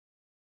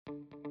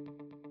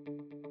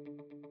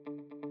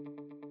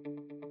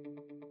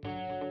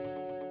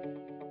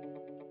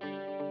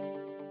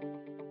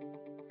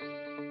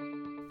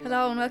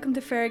Hello and welcome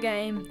to Fair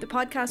Game, the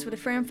podcast with a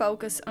firm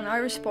focus on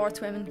Irish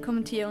sportswomen,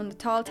 coming to you on the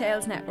Tall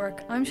Tales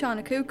Network. I'm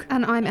Shauna Cook.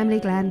 And I'm Emily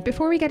Glenn.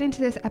 Before we get into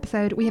this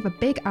episode, we have a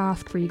big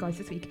ask for you guys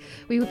this week.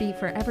 We would be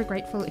forever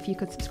grateful if you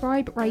could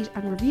subscribe, rate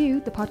and review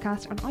the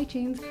podcast on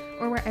iTunes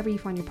or wherever you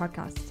find your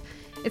podcasts.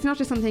 It's not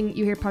just something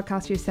you hear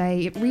podcasters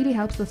say, it really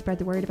helps us spread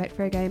the word about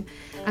Fair Game.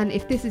 And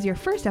if this is your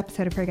first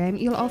episode of Fair Game,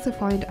 you'll also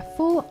find a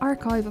full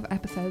archive of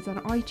episodes on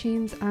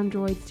iTunes,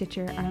 Android,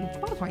 Stitcher and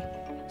Spotify.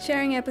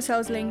 Sharing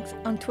episodes links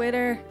on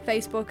Twitter,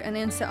 Facebook and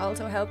Insta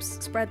also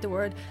helps spread the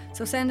word,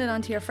 so send it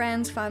on to your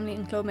friends, family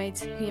and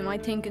clubmates who you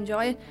might think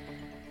enjoy it.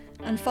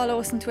 And follow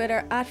us on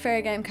Twitter at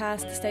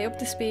FairGameCast to stay up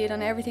to speed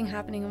on everything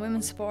happening in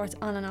women's sports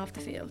on and off the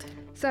field.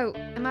 So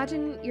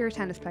imagine you're a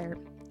tennis player.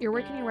 You're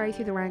working your way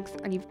through the ranks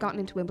and you've gotten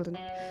into Wimbledon.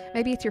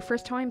 Maybe it's your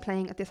first time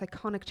playing at this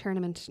iconic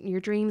tournament and your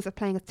dreams of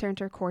playing at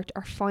centre court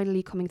are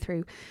finally coming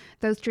through.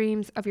 Those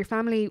dreams of your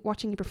family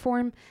watching you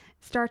perform,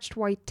 starched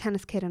white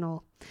tennis kit and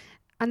all.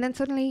 And then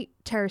suddenly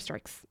terror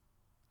strikes.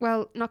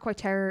 Well, not quite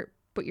terror,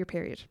 but your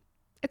period.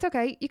 It's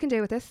okay, you can deal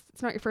with this.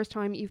 It's not your first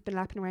time you've been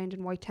lapping around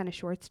in white tennis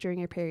shorts during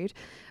your period.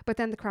 But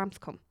then the cramps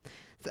come.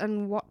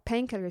 And what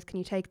painkillers can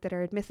you take that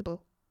are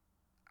admissible?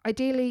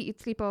 Ideally,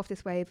 you'd sleep off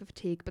this wave of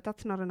fatigue, but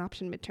that's not an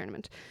option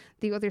mid-tournament.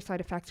 The other side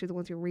effects are the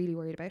ones you're really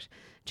worried about.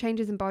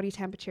 Changes in body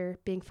temperature,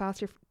 being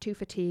faster to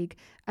fatigue,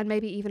 and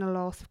maybe even a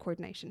loss of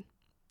coordination.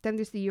 Then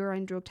there's the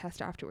urine drug test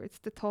afterwards,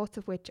 the thoughts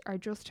of which are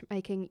just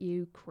making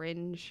you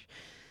cringe.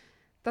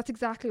 That's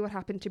exactly what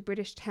happened to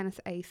British tennis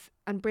ace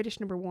and British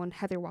number one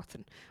Heather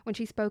Watson when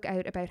she spoke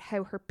out about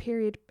how her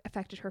period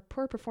affected her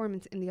poor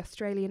performance in the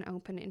Australian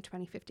Open in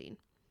 2015.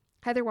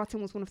 Heather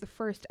Watson was one of the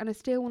first and is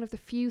still one of the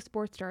few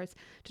sports stars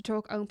to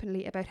talk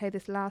openly about how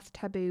this last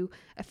taboo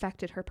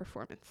affected her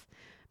performance.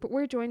 But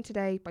we're joined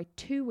today by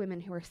two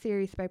women who are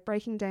serious about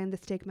breaking down the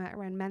stigma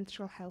around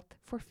menstrual health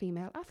for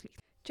female athletes.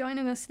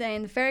 Joining us today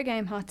in the Fair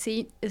Game hot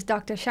seat is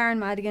Dr. Sharon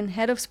Madigan,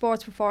 Head of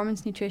Sports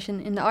Performance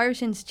Nutrition in the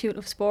Irish Institute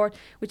of Sport,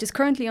 which is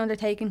currently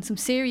undertaking some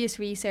serious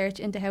research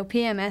into how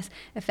PMS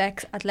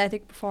affects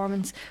athletic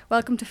performance.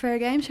 Welcome to Fair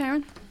Game,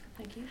 Sharon.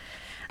 Thank you.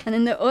 And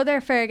in the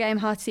other Fair Game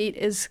hot seat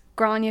is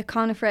Grania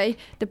Conifray,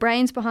 the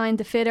brains behind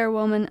the Fitter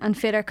Woman and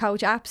Fitter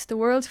Coach apps, the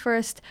world's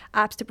first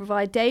apps to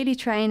provide daily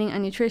training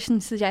and nutrition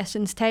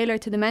suggestions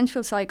tailored to the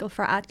menstrual cycle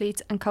for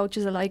athletes and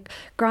coaches alike.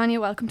 Grania,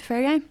 welcome to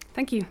Fair Game.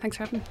 Thank you. Thanks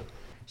for having me.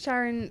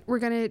 Sharon, we're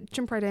going to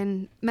jump right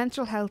in.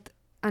 Menstrual health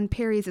and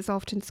periods is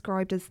often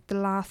described as the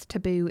last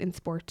taboo in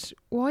sport.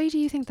 Why do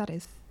you think that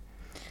is?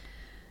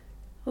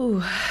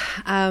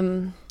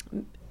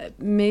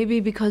 Maybe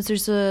because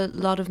there's a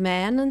lot of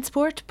men in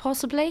sport,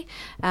 possibly.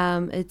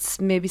 It's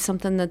maybe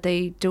something that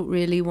they don't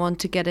really want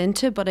to get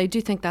into, but I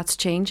do think that's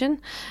changing.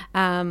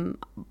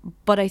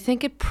 But I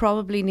think it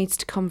probably needs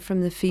to come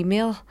from the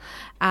female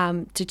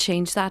to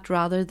change that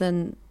rather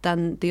than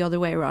the other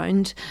way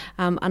around.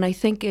 And I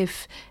think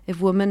if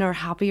women are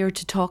happier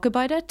to talk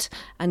about it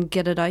and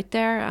get it out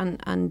there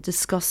and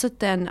discuss it,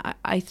 then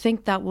I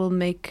think that will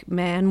make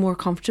men more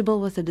comfortable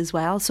with it as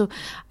well. So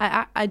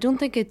I don't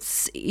think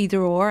it's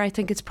either or. I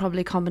think it's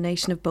probably a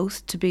combination of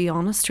both, to be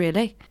honest,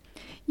 really.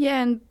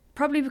 Yeah, and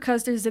probably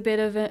because there's a bit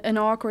of an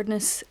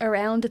awkwardness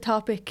around the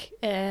topic.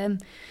 There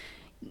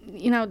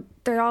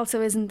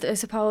also isn't, I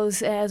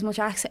suppose, as much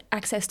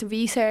access to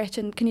research.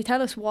 And can you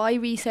tell us why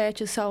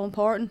research is so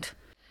important?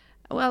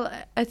 Well,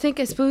 I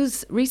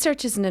suppose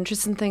research is an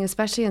interesting thing,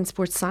 especially in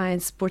sports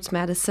science, sports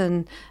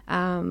medicine,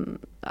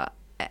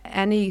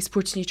 any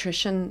sports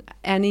nutrition,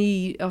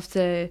 any of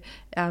the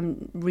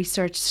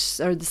research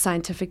or the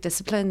scientific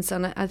disciplines.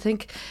 And I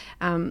think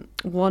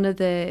one of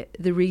the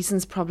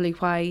reasons probably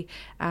why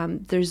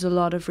there's a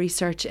lot of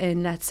research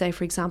in, let's say,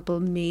 for example,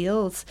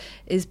 meals,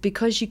 is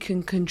because you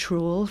can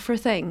control for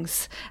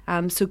things.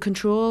 So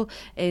control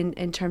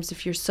in terms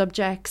of your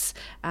subjects,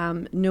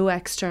 no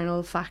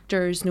external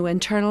factors, no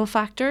internal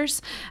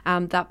factors,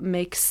 that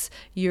makes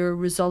your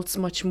results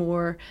much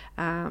more,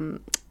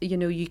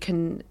 you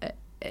can...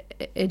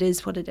 It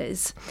is what it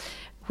is.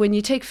 When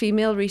you take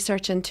female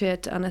research into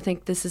it, and I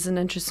think this is an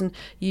interesting,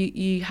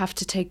 you have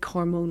to take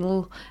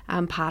hormonal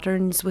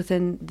patterns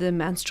within the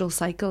menstrual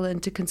cycle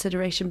into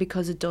consideration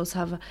because it does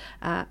have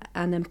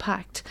an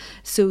impact.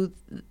 So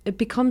it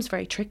becomes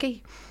very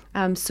tricky.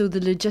 So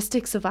the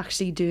logistics of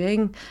actually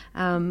doing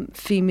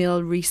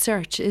female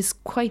research is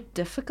quite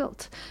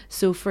difficult.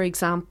 So for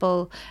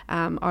example,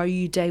 are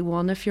you day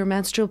 1 of your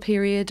menstrual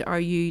period? Are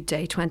you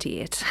day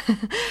 28?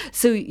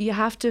 So you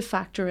have to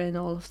factor in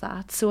all of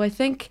that. So I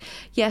think,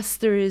 yes,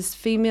 there is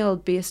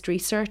female-based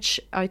research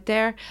out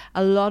there.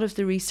 A lot of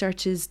the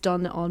research is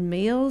done on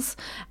males,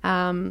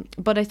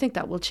 but I think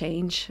that will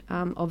change,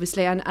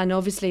 obviously. And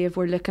obviously, if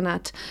we're looking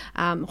at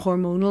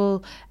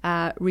hormonal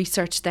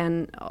research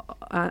then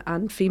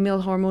and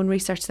female hormone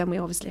research, then we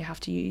obviously have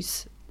to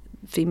use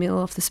female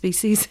of the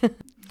species.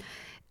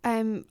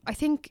 I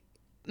think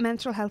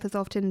menstrual health has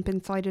often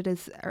been cited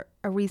as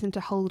a reason to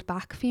hold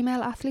back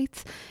female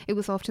athletes. It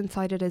was often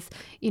cited as,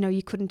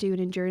 you couldn't do an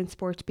endurance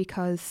sport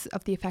because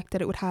of the effect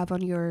that it would have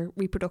on your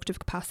reproductive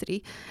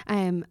capacity.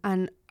 And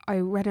I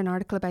read an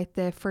article about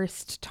the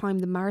first time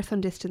the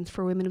marathon distance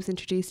for women was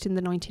introduced in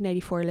the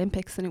 1984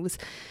 Olympics, and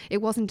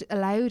it wasn't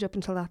allowed up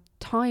until that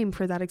time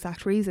for that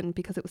exact reason,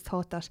 because it was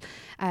thought that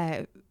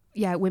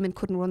women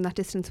couldn't run that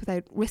distance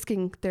without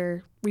risking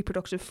their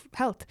reproductive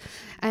health.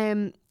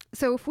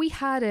 So if we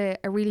had a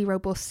really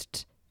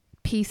robust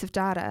piece of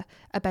data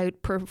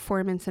about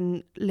performance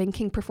and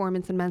linking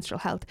performance and menstrual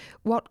health,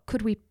 what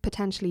could we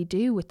potentially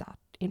do with that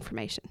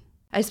information?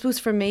 I suppose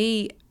for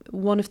me,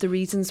 one of the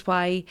reasons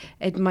why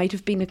it might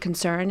have been a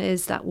concern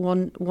is that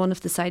one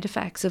of the side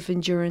effects of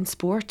endurance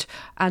sport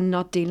and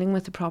not dealing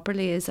with it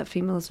properly is that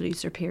females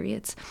lose their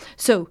periods.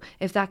 So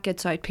if that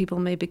gets out, people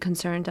may be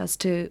concerned as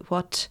to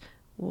what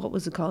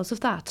was the cause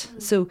of that.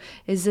 So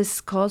is this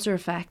cause or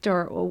effect,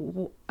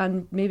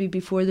 and maybe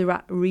before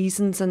the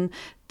reasons and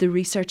the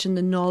research and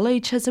the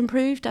knowledge has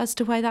improved as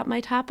to why that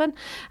might happen.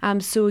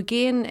 So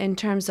again, in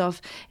terms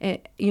of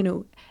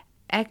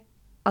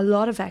a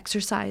lot of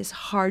exercise,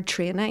 hard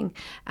training,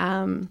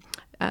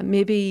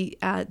 maybe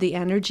the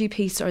energy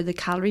piece or the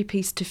calorie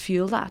piece to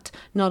fuel that,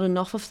 not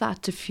enough of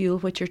that to fuel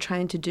what you're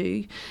trying to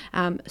do,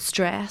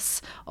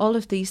 stress, all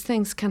of these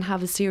things can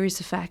have a serious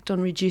effect on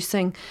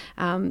reducing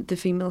the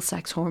female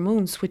sex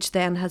hormones, which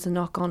then has a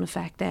knock-on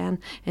effect then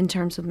in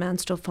terms of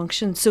menstrual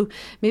function. So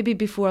maybe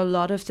before a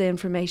lot of the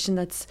information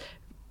that's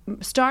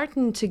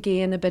starting to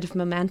gain a bit of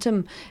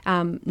momentum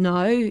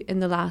now in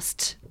the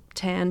last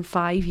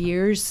 5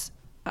 years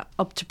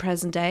up to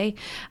present day,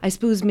 I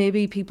suppose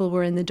maybe people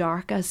were in the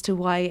dark as to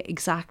why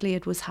exactly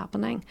it was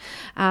happening.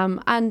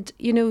 And,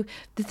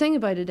 the thing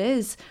about it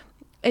is,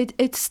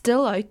 it's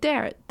still out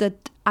there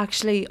that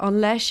actually,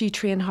 unless you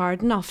train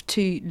hard enough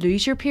to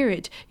lose your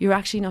period, you're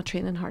actually not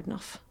training hard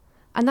enough.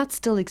 And that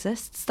still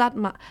exists. That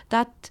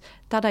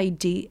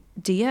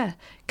idea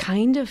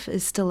kind of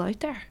is still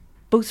out there,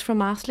 both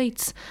from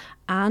athletes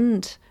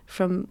and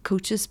from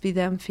coaches, be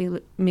them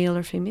male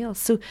or female.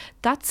 So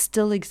that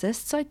still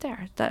exists out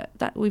there,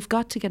 that we've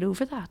got to get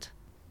over that.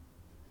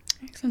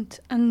 Excellent.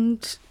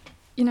 And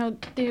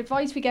the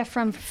advice we get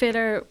from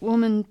Fitter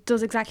Woman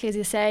does exactly as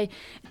you say.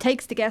 It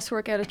takes the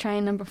guesswork out of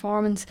training and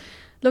performance,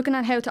 looking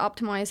at how to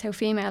optimise how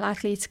female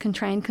athletes can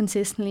train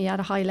consistently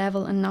at a high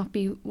level and not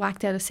be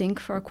whacked out of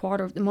sync for a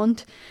quarter of the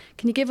month.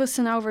 Can you give us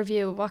an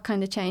overview of what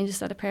kind of changes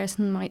that a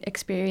person might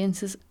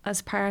experience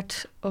as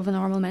part of a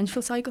normal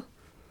menstrual cycle?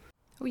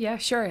 Oh yeah,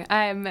 sure.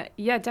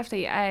 Yeah,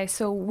 definitely.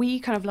 So we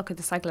kind of look at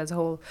the cycle as a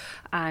whole,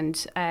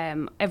 and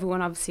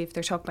everyone, obviously, if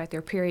they're talking about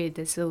their period,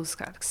 there's those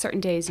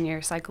certain days in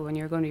your cycle when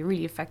you're going to be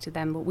really affected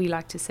then. But we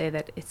like to say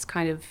that it's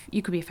kind of,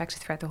 you could be affected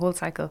throughout the whole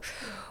cycle.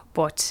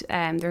 But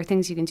there are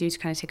things you can do to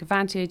kind of take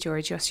advantage or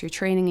adjust your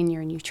training and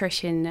your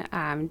nutrition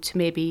to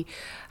maybe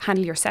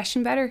handle your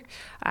session better.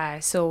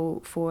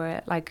 So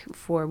for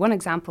one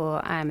example,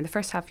 in the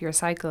first half of your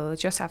cycle,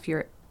 just after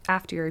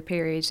your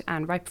period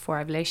and right before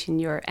ovulation,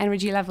 your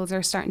energy levels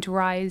are starting to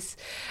rise.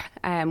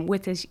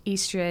 With this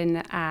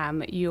estrogen,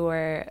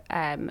 your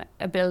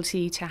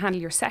ability to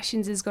handle your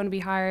sessions is going to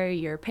be higher.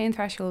 Your pain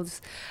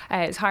thresholds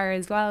is higher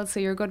as well. So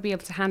you're going to be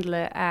able to handle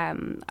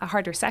a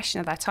harder session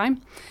at that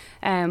time.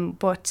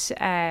 But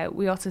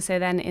we also say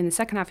then in the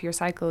second half of your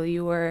cycle,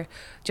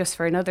 just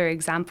for another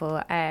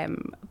example,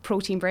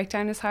 protein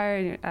breakdown is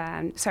higher,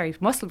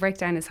 muscle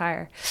breakdown is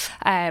higher.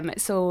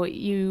 So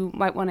you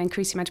might want to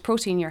increase the amount of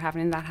protein you're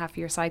having in that half of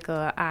your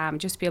cycle,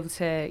 just to be able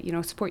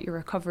to, support your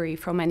recovery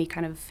from any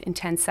kind of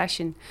intense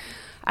session.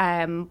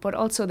 But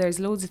also there's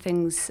loads of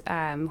things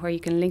where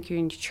you can link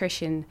your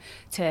nutrition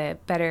to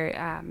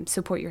better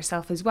support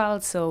yourself as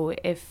well. So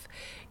if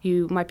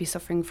you might be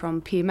suffering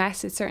from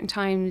PMS at certain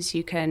times,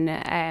 you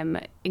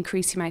can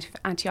increase the amount of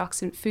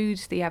antioxidant food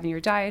that you have in your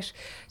diet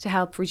to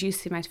help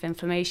reduce the amount of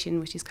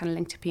inflammation, which is kind of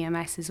linked to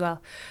PMS as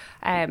well.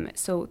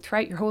 So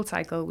throughout your whole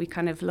cycle, we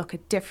kind of look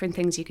at different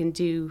things you can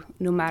do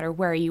no matter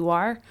where you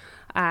are.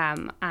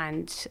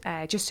 And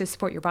just to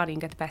support your body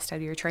and get the best out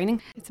of your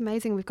training. It's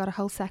amazing. We've got a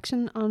whole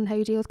section on how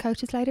you deal with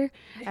coaches later,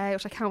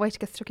 which I can't wait to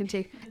get stuck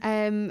into.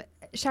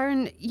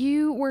 Sharon,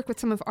 you work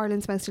with some of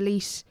Ireland's most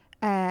elite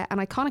and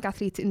iconic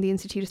athletes in the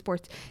Institute of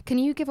Sports. Can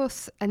you give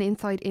us an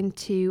insight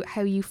into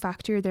how you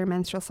factor their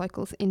menstrual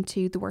cycles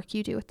into the work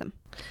you do with them?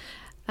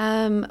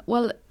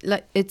 Well,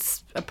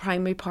 it's a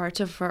primary part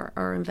of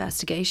our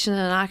investigation,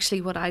 and actually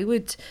what I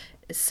would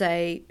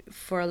say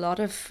for a lot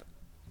of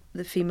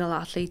the female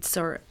athletes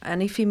or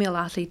any female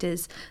athlete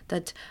is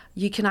that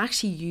you can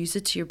actually use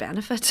it to your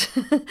benefit.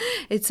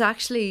 It's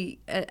actually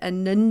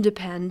an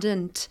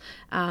independent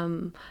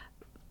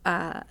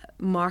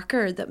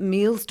marker that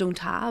males don't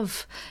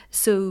have.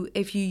 So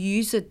if you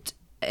use it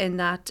in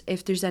that,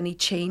 if there's any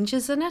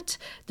changes in it,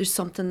 there's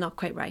something not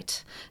quite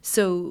right.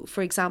 So,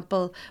 for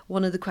example,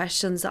 one of the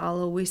questions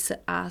I'll always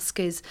ask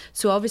is,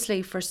 so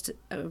obviously first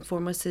and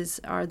foremost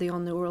is, are they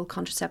on the oral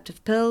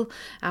contraceptive pill,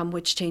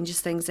 which changes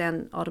things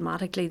then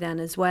automatically then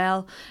as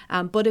well.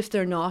 But if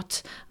they're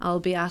not, I'll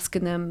be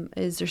asking them,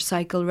 is their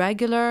cycle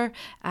regular?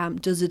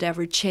 Does it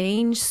ever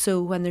change? So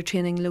when their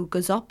training load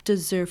goes up,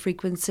 does their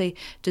frequency,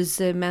 does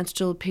the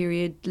menstrual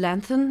period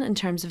lengthen in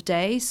terms of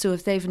days? So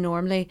if they've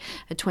normally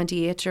a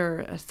 28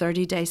 or a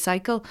 30-day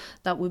cycle,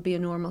 that would be a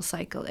normal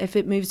cycle. If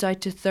it moves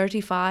out to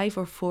 35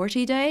 or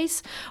 40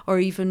 days, or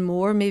even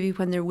more, maybe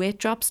when their weight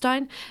drops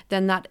down,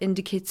 then that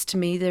indicates to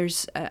me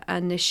there's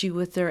an issue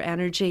with their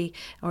energy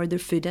or their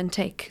food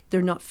intake.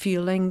 They're not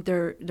fueling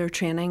their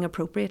training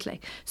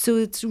appropriately. So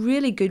it's a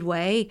really good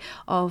way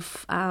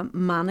of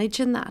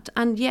managing that.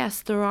 And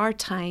yes, there are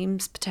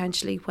times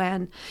potentially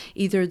when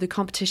either the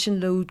competition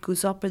load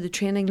goes up or the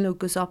training load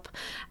goes up,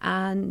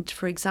 and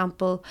for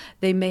example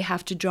they may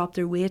have to drop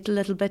their weight a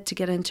little bit to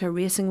get into a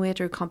racing weight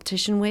or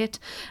competition weight,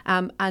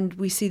 and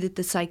we see that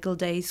the cycle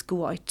days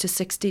go out to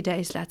 60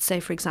 days, let's say,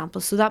 for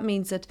example. So that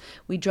means that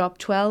we drop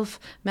 12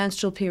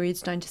 menstrual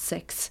periods down to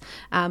 6.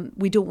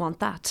 We don't want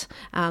that,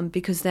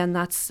 because then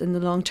that's in the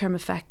long term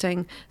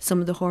affecting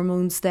some of the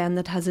hormones then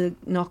that has a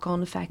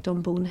knock-on effect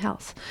on bone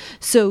health.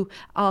 So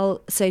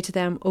I'll say to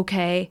them,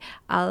 okay,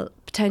 I'll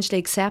potentially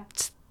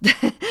accept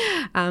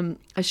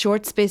a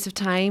short space of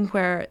time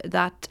where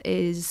that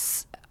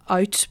is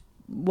out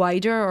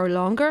wider or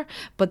longer,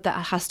 but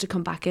that has to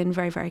come back in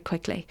very, very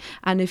quickly.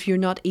 And if you're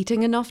not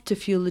eating enough to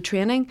fuel the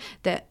training,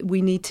 that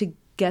we need to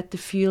get the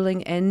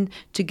fueling in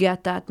to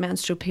get that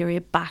menstrual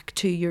period back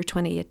to your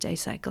 28-day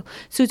cycle.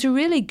 So it's a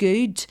really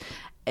good,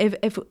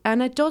 if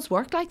and it does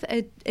work like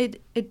that.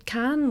 It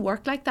can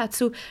work like that.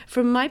 So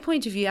from my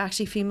point of view,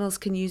 actually females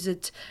can use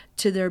it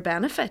to their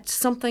benefit,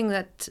 something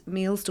that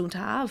males don't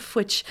have,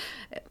 which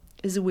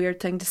is a weird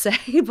thing to say,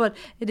 but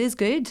it is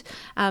good.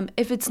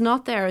 If it's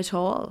not there at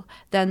all,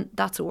 then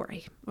that's a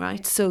worry,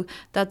 right? So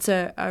that's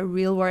a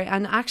real worry.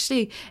 And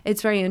actually,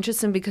 it's very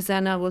interesting because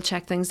then I will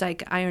check things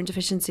like iron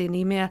deficiency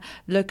anemia,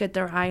 look at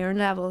their iron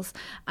levels.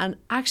 And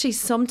actually,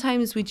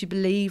 sometimes, would you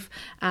believe,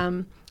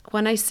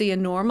 when I see a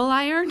normal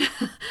iron,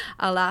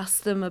 I'll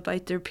ask them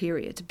about their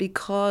period,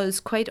 because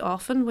quite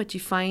often what you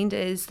find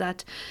is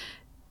that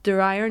their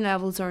iron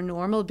levels are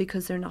normal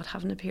because they're not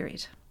having a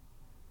period.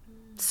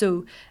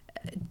 So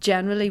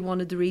generally one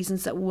of the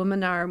reasons that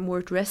women are more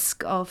at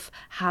risk of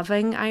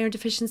having iron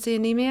deficiency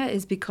anemia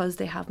is because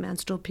they have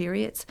menstrual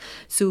periods.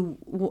 So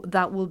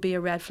that will be a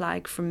red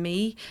flag from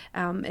me,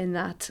 in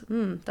that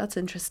that's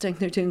interesting,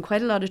 they're doing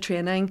quite a lot of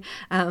training,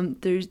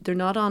 they're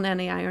not on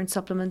any iron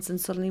supplements, and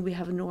suddenly we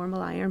have a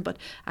normal iron, but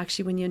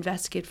actually when you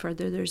investigate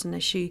further there's an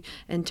issue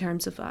in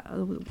terms of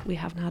we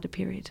haven't had a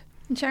period.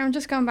 And Sharon,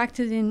 just going back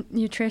to the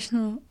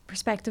nutritional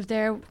perspective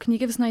there, can you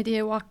give us an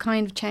idea what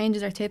kind of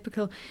changes are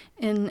typical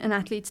in an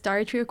athlete's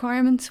dietary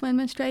requirements when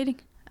menstruating?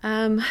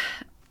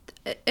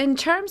 In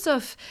terms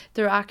of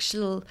their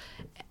actual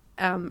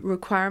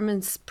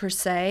requirements per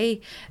se,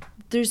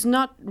 there's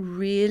not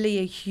really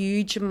a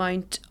huge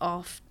amount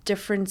of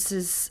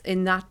differences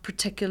in that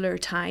particular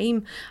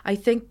time. I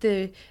think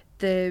the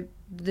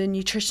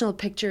nutritional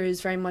picture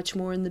is very much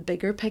more in the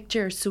bigger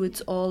picture, so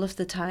it's all of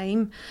the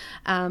time.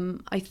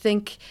 I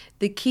think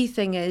the key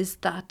thing is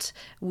that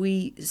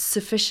we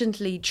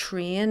sufficiently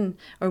train,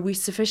 or we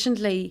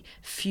sufficiently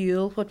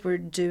fuel what we're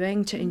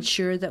doing to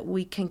ensure that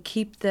we can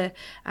keep the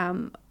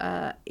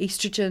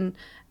estrogen,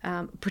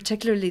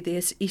 particularly the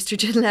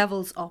estrogen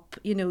levels up,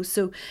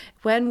 so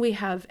when we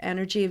have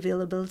energy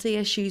availability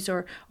issues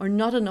or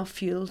not enough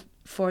fuel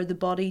for the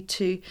body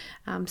to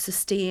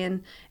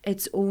sustain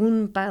its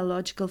own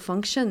biological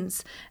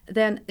functions,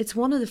 then it's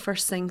one of the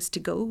first things to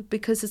go,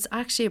 because it's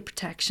actually a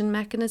protection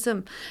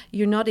mechanism.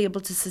 You're not able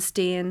to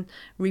sustain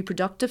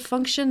reproductive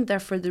function,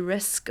 therefore the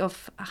risk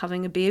of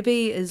having a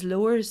baby is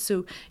lower,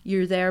 so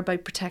you're there by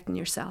protecting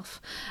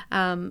yourself.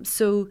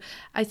 So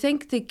I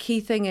think the key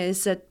thing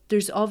is that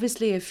there's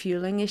obviously a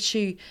fueling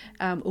issue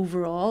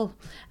overall,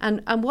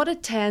 and what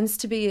it tends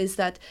to be is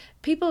that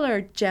people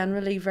are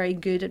generally very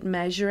good at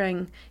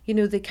measuring.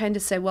 They kind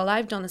of say, well,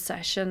 I've done a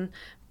session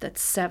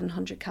that's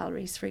 700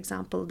 calories, for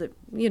example. That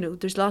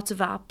there's lots of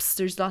apps,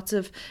 there's lots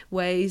of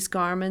ways,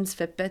 Garmin's,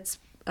 Fitbits,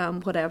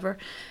 whatever,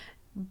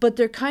 but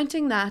they're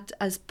counting that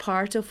as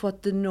part of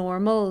what the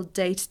normal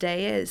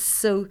day-to-day is.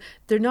 So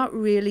they're not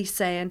really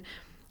saying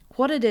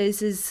what it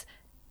is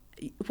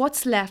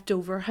what's left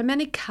over, how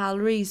many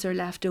calories are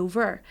left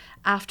over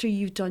after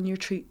you've done your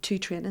two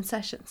training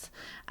sessions.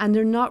 And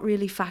they're not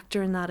really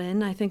factoring that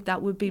in. I think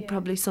that would be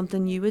probably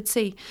something you would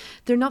see.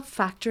 They're not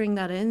factoring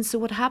that in. So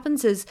what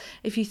happens is,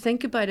 if you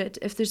think about it,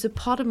 if there's a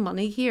pot of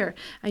money here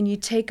and you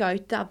take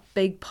out that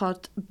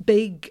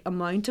big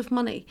amount of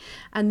money,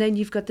 and then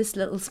you've got this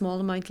little small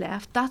amount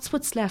left, that's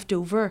what's left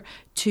over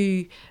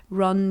to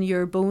run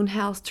your bone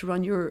health, to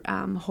run your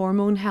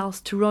hormone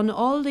health, to run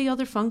all the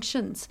other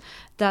functions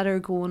that are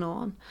going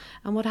on.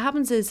 And what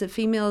happens is that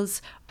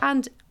females,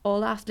 and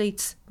all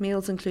athletes,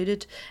 males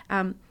included,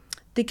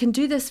 they can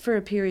do this for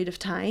a period of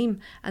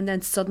time, and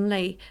then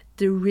suddenly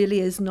there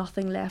really is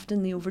nothing left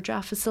in the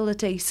overdraft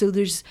facility. So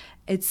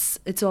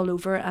it's all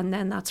over, and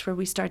then that's where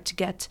we start to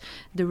get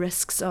the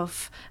risks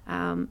of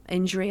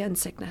injury and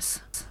sickness.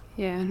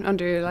 Yeah,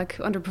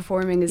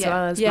 underperforming as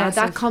well as yeah, massive.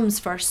 That comes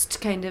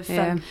first, kind of.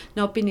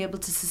 Not being able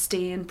to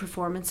sustain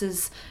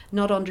performances,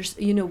 not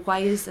why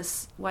is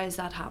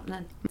that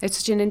happening? It's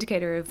such an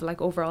indicator of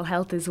overall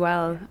health as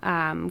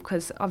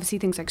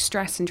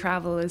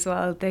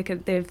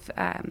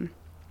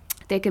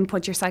they can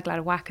put your cycle out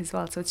of whack as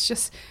well. So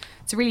it's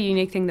a really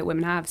unique thing that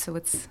women have. So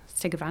let's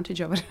take advantage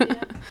of it.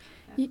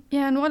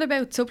 Yeah, and what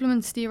about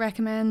supplements? Do you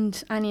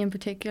recommend any in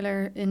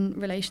particular in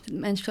relation to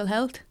menstrual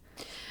health?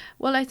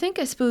 Well, I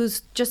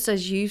suppose, just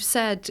as you've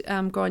said,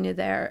 Grania,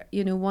 there,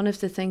 one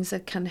of the things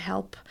that can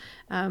help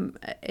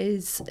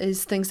is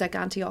things like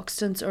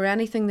antioxidants or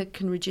anything that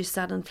can reduce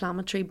that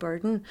inflammatory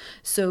burden.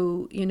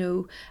 So,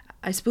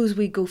 I suppose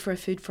we go for a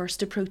food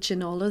first approach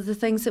in all of the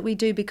things that we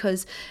do,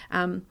 because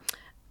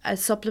a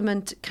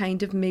supplement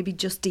kind of maybe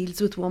just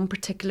deals with one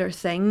particular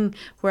thing,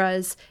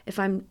 whereas if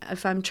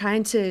I'm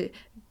trying to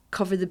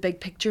cover the big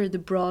picture, the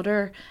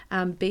broader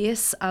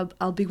base,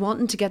 I'll be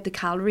wanting to get the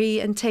calorie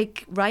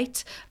intake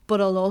right, but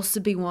I'll also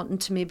be wanting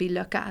to maybe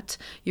look at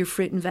your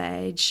fruit and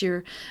veg,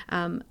 your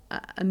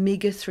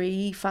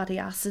omega-3 fatty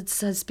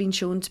acids has been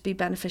shown to be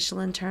beneficial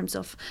in terms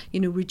of,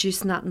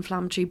 reducing that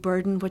inflammatory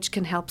burden, which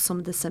can help some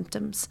of the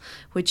symptoms,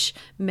 which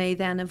may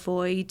then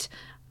avoid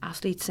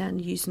athletes then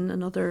using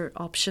another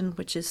option,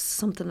 which is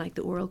something like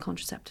the oral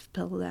contraceptive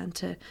pill, then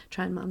to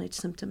try and manage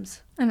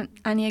symptoms. And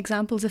any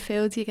examples of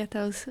foods you get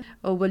those?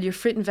 Oh, well, your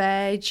fruit and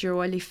veg, your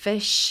oily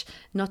fish,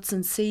 nuts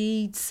and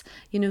seeds,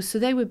 so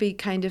they would be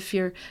kind of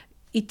your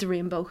eat the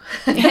rainbow.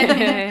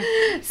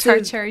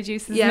 Tart cherry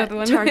juice is another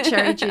one. Tart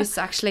cherry juice,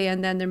 actually.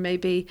 And then there may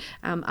be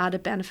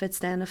added benefits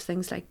then of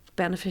things like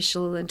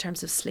beneficial in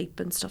terms of sleep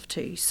and stuff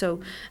too. So,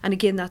 and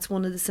again, that's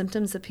one of the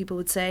symptoms that people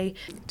would say.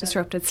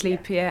 Disrupted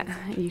sleep, yeah.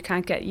 You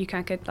can't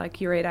get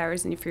like your 8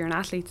 hours, and if you're an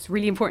athlete, it's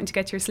really important to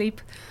get your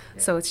sleep.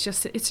 Yeah. So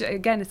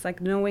it's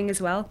like knowing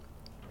as well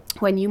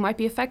when you might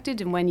be affected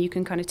and when you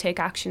can kind of take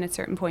action at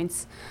certain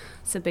points.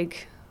 It's a big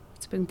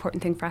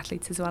important thing for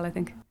athletes as well, I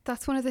think.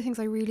 That's one of the things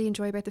I really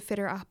enjoy about the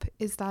Fitter app,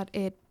 is that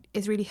it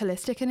is really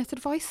holistic in its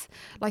advice.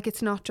 Like,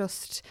 it's not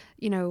just,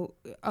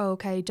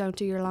 okay, don't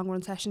do your long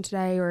run session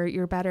today, or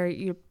you're better,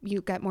 you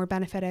get more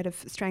benefit out of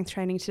strength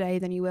training today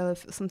than you will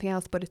of something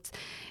else, but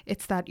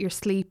it's that your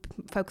sleep,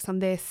 focus on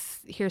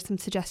this, here's some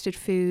suggested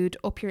food,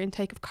 up your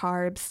intake of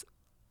carbs.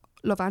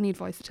 Love any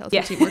advice that tells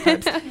you to eat more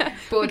carbs.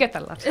 But we get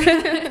that a lot.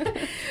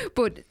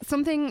 But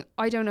something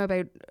I don't know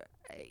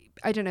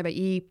about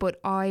you, but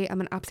I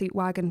am an absolute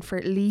wagon for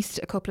at least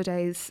a couple of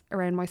days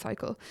around my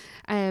cycle.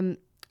 And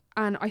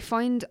I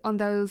find on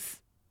those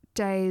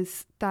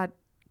days that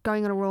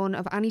going on a run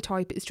of any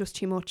type is just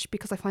too much,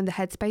 because I find the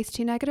headspace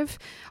too negative.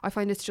 I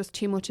find it's just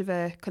too much of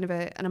a kind of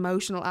an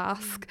emotional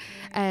ask.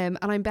 And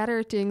I'm better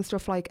at doing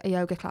stuff like a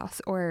yoga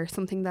class or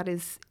something that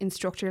is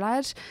instructor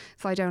led,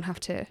 so I don't have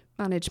to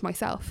manage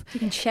myself. You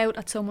can shout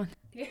at someone.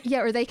 Yeah,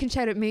 or they can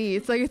shout at me.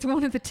 It's like, it's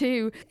one of the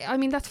two. I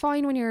mean, that's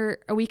fine when you're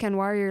a weekend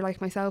warrior like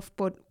myself,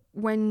 but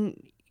when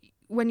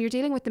you're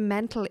dealing with the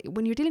mental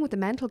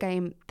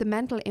game, the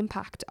mental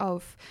impact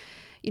of,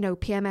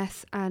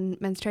 PMS and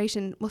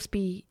menstruation must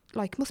be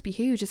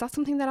huge. Is that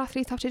something that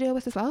athletes have to deal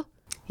with as well?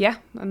 Yeah,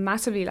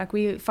 massively. Like,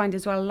 we find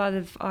as well, a lot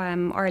of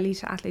our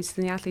elite athletes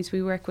and the athletes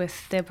we work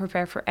with, they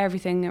prepare for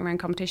everything around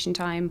competition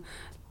time.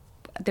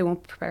 They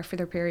won't prepare for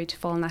their period to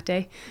fall on that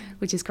day,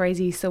 which is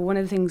crazy. So one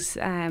of the things,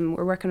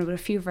 we're working with a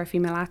few of our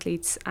female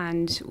athletes,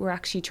 and we're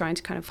actually trying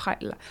to kind of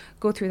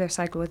go through their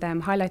cycle with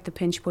them, highlight the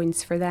pinch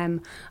points for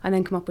them, and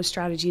then come up with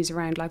strategies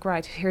around, like,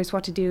 right, here's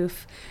what to do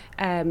if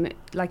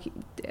like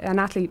an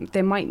athlete,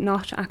 they might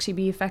not actually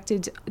be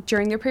affected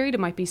during their period. It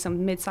might be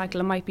some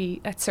mid-cycle, it might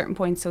be at certain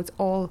points, so it's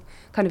all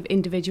kind of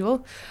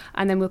individual.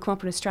 And then we'll come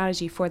up with a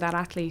strategy for that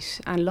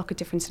athlete and look at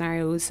different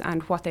scenarios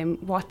and what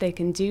they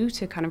can do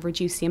to kind of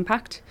reduce the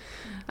impact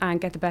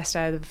and get the best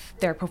out of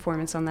their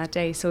performance on that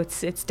day. So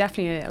it's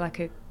definitely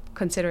a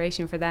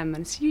consideration for them,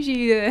 and it's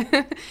usually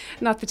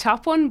not the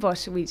top one,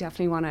 but we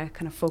definitely want to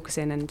kind of focus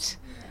in and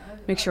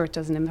make sure it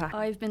doesn't impact.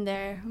 I've been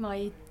there.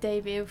 My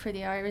debut for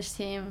the Irish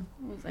team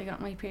was, I got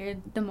my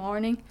period the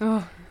morning,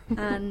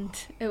 and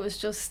it was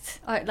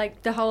just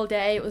the whole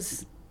day.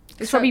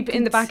 It's probably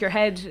in the back of your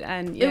head,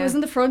 and it was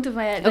in the front of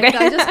my head. Like,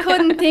 I just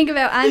couldn't think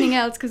about anything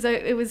else, because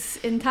it was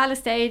in Tallaght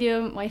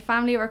Stadium. My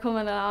family were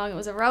coming along. It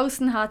was a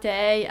roasting hot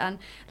day, and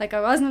I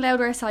wasn't allowed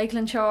to wear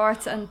cycling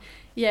shorts, and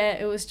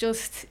it was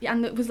just,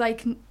 and it was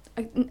like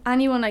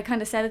anyone I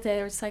kind of said it to,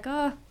 they were just like,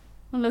 oh,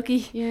 unlucky.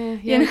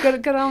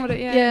 Get on with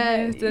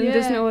it.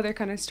 There's no other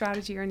kind of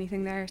strategy or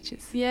anything there. It's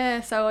just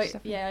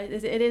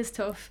it is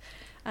tough.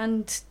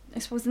 And I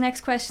suppose the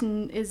next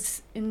question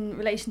is in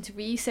relation to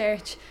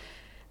research.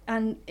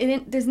 And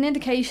there's an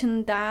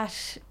indication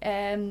that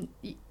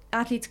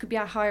athletes could be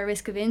at higher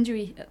risk of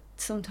injury at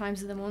some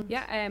times of the month.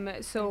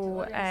 Yeah,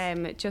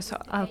 just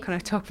I'll kind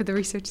of talk for the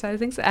research side of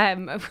things,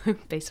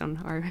 based on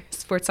our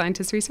sports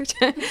scientist research.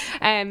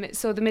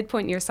 So the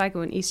midpoint in your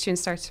cycle, when estrogen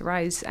starts to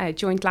rise,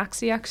 joint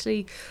laxity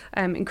actually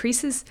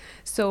increases.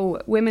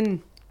 So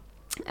women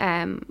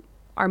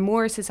are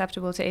more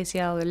susceptible to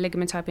ACL or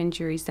ligament type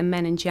injuries than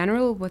men in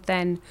general, but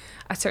then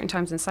at certain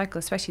times in the cycle,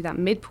 especially that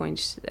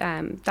midpoint,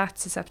 that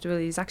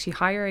susceptibility is actually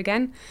higher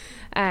again.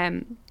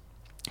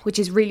 which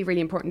is really,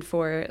 really important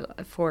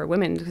for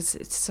women, because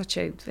it's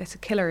a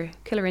killer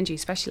injury,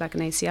 especially like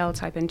an ACL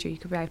type injury. You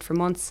could be out for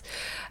months.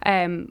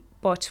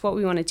 But what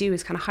we want to do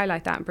is kind of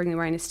highlight that and bring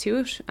awareness to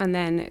it, and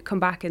then come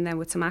back and then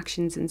with some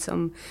actions and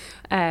some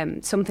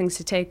things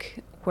to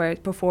take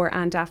before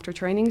and after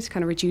training to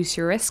kind of reduce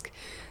your risk.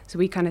 So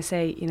we kind of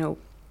say,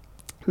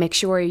 make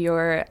sure you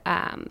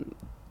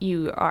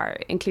are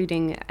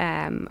including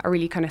a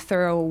really kind of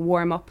thorough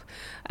warm-up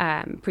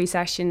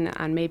pre-session,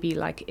 and maybe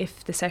like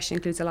if the session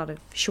includes a lot of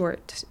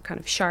short, kind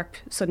of sharp,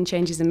 sudden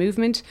changes in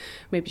movement,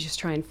 maybe just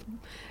try and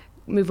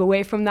move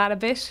away from that a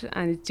bit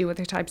and do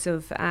other types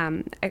of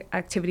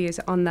activities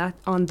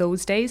on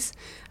those days.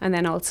 And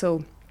then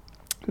also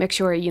make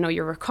sure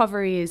your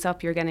recovery is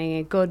up, you're getting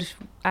a good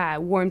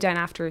warm down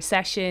after a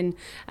session,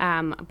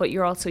 but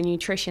you're also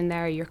nutrition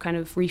there, you're kind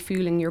of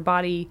refueling your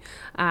body,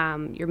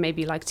 you're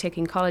maybe like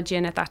taking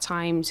collagen at that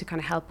time to kind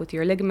of help with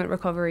your ligament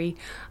recovery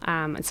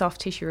and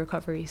soft tissue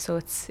recovery. So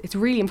it's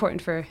really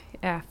important for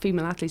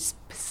female athletes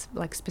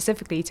like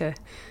specifically to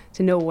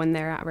know when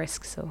they're at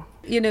risk. So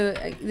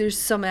there's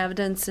some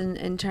evidence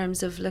in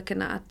terms of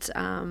looking at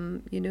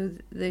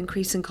the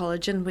increase in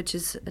collagen, which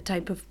is a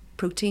type of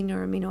protein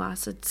or amino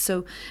acids.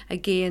 So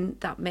again,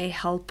 that may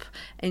help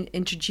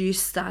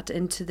introduce that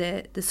into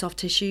the soft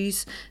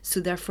tissues, so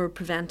therefore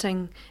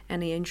preventing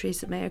any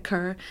injuries that may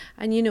occur.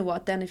 And you know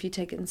what, then if you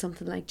take it in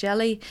something like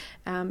jelly,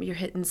 you're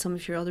hitting some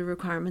of your other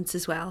requirements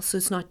as well. So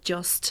it's not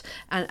just,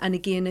 and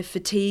again, if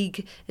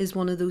fatigue is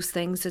one of those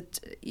things that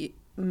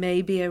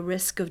may be a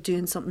risk of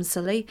doing something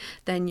silly,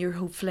 then you're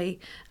hopefully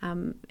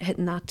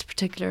hitting that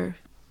particular,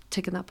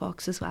 ticking that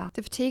box as well.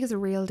 The fatigue is a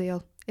real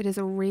deal. It is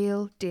a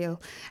real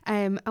deal.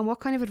 And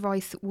what kind of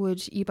advice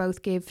would you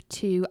both give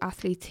to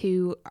athletes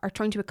who are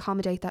trying to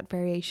accommodate that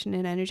variation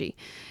in energy?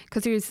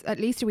 Because there's at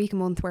least a week a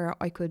month where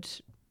I could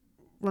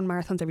run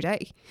marathons every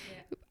day.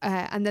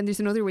 Yeah. And then there's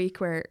another week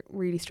where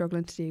really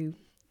struggling to do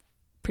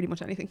pretty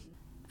much anything.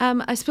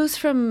 I suppose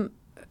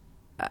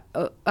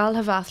I'll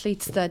have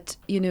athletes that,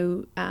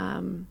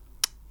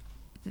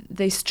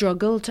 they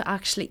struggle to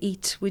actually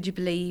eat, would you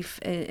believe,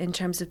 in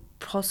terms of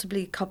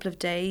possibly a couple of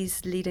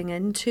days leading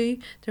into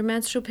their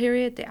menstrual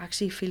period. They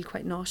actually feel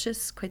quite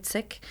nauseous, quite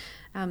sick.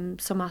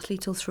 Some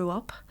athletes will throw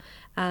up,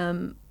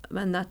 and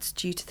that's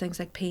due to things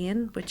like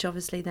pain, which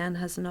obviously then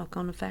has a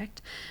knock-on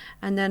effect.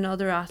 And then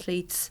other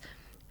athletes,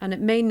 and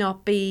it may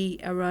not be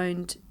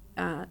around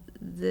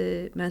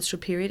the menstrual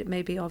period, it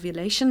may be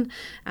ovulation.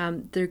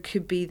 There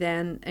could be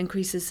then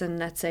increases in,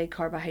 let's say,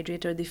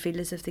 carbohydrate, or they feel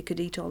as if they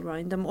could eat all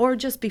around them, or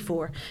just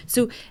before.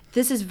 So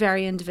this is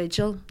very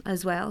individual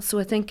as well. So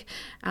I think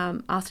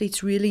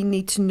athletes really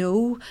need to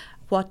know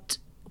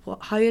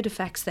how it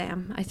affects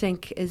them, I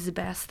think, is the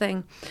best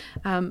thing.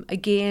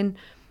 Again,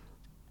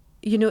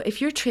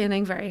 if you're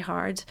training very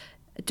hard,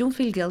 don't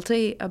feel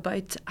guilty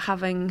about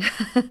having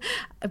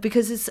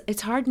because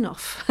it's hard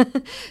enough.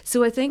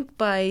 So I think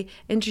by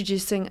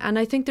introducing, and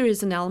I think there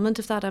is an element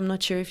of that, I'm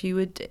not sure if you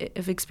would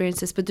have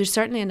experienced this, but there's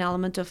certainly an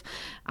element of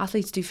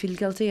athletes do feel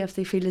guilty if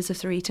they feel as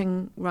if they're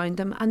eating around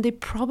them, and they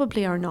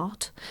probably are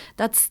not.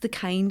 That's the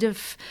kind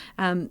of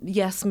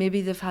yes,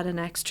 maybe they've had an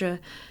extra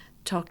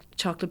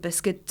chocolate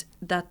biscuit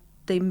that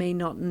they may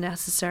not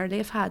necessarily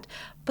have had,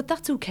 but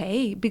that's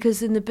okay,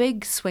 because in the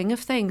big swing of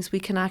things we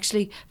can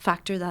actually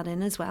factor that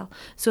in as well.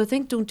 So I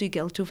think don't do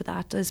guilt over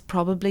that is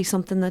probably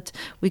something that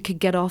we could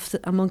get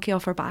a monkey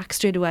off our back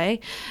straight away.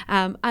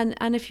 And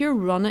if you're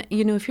running,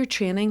 if you're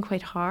training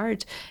quite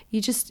hard,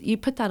 you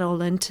put that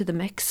all into the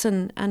mix,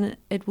 and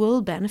it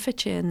will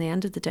benefit you in the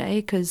end of the day,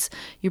 because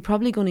you're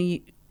probably going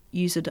to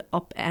use it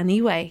up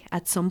anyway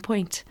at some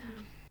point.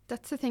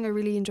 That's the thing I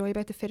really enjoy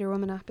about the Fitter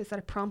Woman app, is that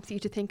it prompts you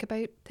to think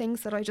about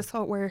things that I just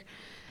thought were,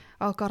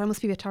 oh God, I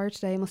must be a bit tired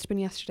today, it must have been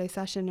yesterday's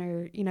session,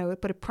 or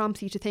but it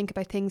prompts you to think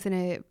about things in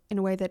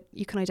a way that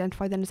you can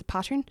identify then as a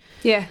pattern.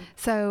 Yeah.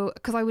 So,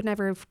 because I would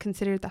never have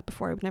considered that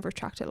before, I would never have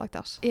tracked it like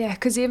that. Yeah,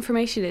 because the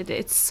information,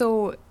 it's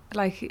so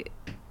like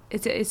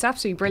it's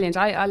absolutely brilliant.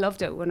 I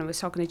loved it when I was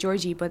talking to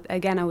Georgie, but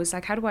again, I was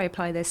like, how do I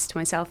apply this to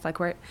myself?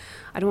 Like, where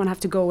I don't want to have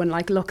to go and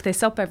like look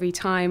this up every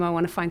time. I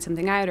want to find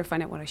something out or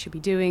find out what I should be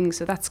doing.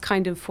 So that's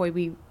kind of why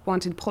we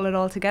wanted to pull it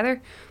all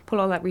together,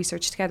 pull all that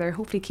research together,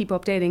 hopefully keep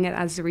updating it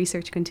as the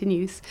research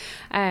continues,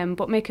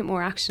 but make it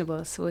more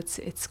actionable. So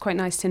it's quite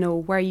nice to know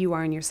where you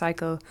are in your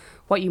cycle,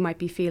 what you might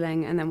be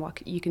feeling, and then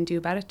what you can do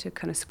about it to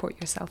kind of support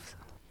yourself.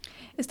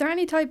 Is there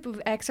any type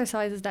of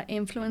exercises that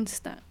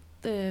influence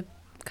the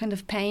kind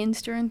of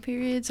pains during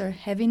periods or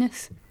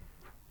heaviness?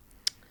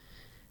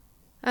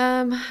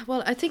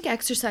 Well, I think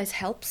exercise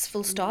helps,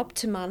 full stop,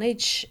 to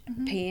manage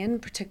pain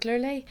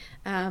particularly,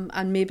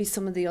 and maybe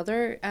some of the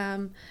other,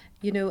 and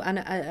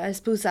I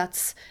suppose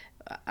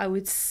I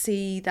would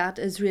see that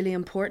as really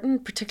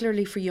important,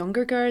 particularly for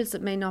younger girls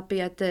that may not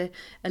be at the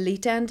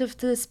elite end of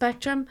the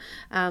spectrum.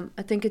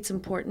 I think it's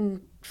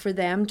important for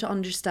them to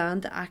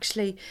understand that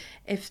actually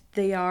if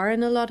they are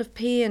in a lot of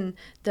pain,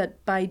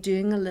 that by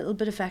doing a little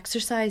bit of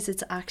exercise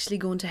it's actually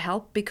going to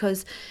help,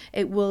 because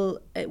it will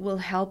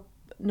help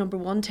number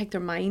one, take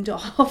their mind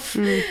off,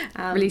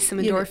 release some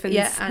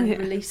endorphins, and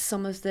release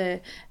some of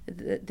the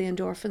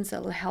endorphins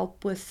that will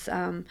help with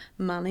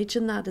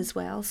managing that as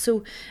well.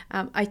 So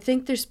I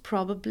think there's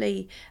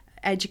probably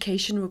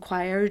education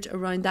required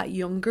around that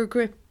younger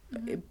group,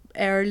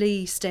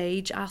 early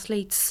stage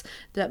athletes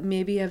that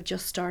maybe have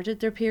just started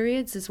their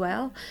periods as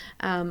well,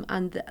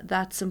 and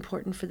that's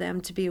important for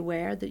them to be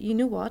aware that, you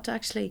know what,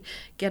 actually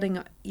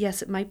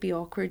yes, it might be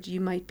awkward,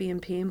 you might be in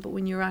pain, but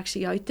when you're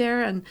actually out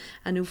there and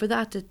over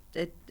that,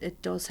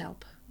 it does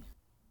help.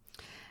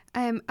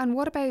 And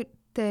what about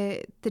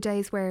the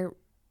days where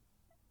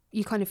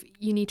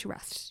you need to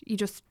rest?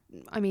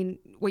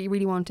 What you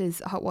really want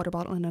is a hot water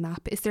bottle and a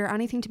nap. Is there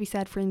anything to be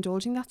said for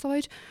indulging that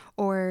side,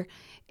 or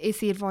is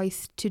the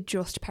advice to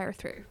just power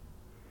through?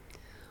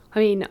 I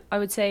mean, I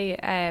would say,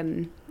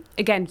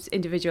 again, it's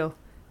individual.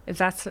 If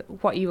that's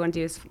what you want to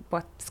do, is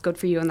what's good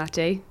for you on that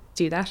day,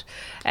 do that.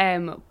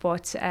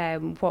 But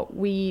what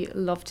we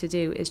love to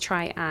do is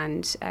try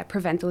and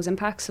prevent those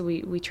impacts. So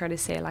we try to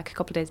say, like, a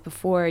couple of days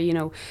before,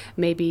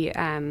 maybe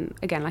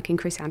again, like,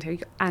 increase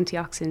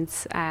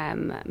antioxidants,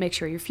 make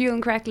sure you're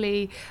fueling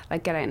correctly,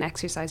 like get out and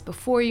exercise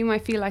before you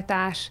might feel like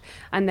that,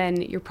 and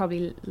then you're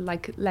probably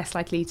like less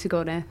likely to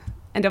go to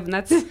end up in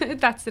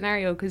that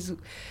scenario, because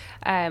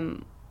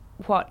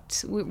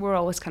what we're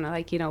always kind of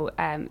like,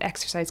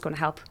 exercise is going to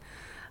help.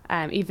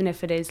 Even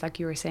if it is, like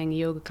you were saying, a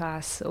yoga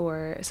class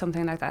or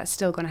something like that, it's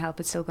still going to help.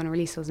 It's still going to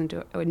release those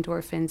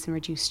endorphins and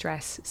reduce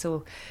stress.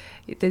 So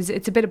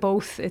it's a bit of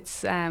both.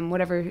 It's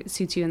whatever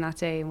suits you in that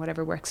day and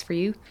whatever works for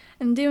you.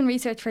 In doing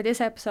research for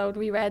this episode,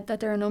 we read that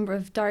there are a number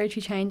of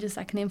dietary changes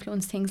that can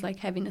influence things like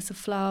heaviness of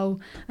flow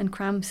and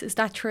cramps. Is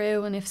that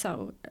true? And if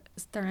so,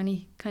 is there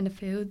any kind of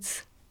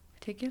foods in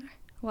particular?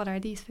 What are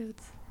these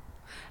foods?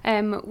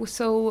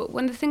 So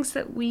one of the things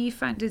that we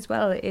found as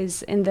well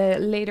is in the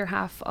later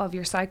half of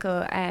your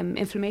cycle,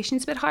 inflammation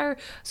is a bit higher.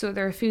 So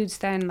there are foods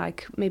then,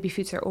 like maybe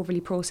foods that are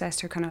overly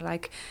processed or kind of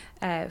like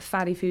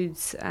fatty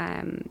foods,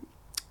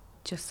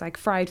 just like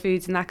fried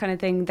foods and that kind of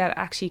thing, that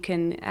actually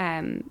can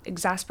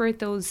exacerbate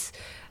those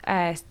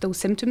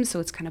symptoms. So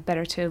it's kind of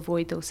better to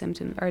avoid those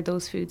symptoms or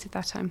those foods at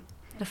that time.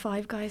 The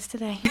Five Guys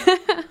today.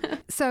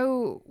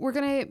 So we're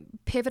going to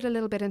pivot a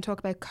little bit and talk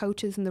about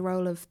coaches and the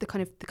role of the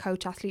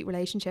coach-athlete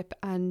relationship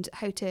and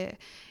how to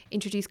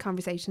introduce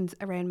conversations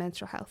around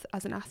menstrual health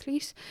as an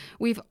athlete.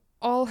 We've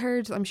all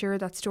heard, I'm sure,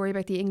 that story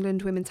about the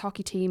England women's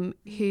hockey team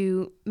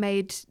who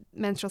made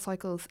menstrual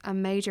cycles a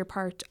major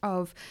part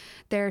of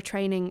their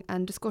training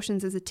and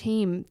discussions as a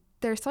team.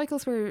 Their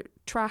cycles were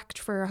tracked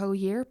for a whole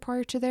year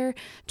prior to their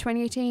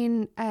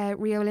 2018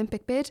 Rio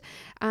Olympic bid,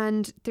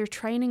 and their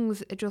training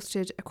was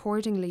adjusted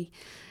accordingly.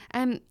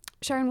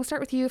 Sharon, we'll start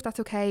with you if that's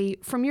okay.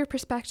 From your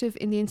perspective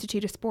in the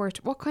Institute of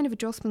Sport, what kind of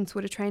adjustments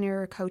would a trainer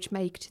or a coach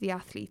make to the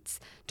athlete's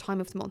time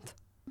of the month?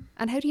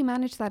 And how do you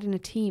manage that in a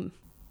team?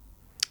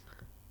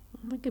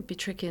 It could be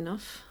tricky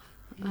enough,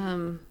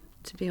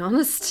 to be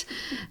honest.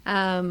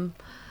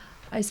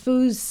 I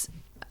suppose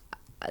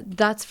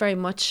that's very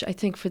much, I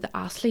think, for the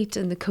athlete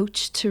and the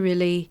coach to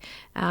really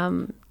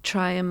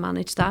try and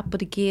manage that.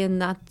 But again,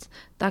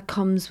 that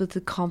comes with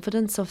the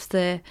confidence of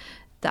the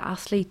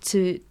athlete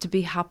to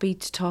be happy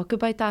to talk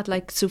about that.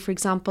 Like, so for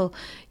example,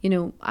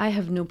 I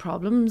have no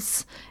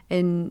problems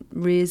in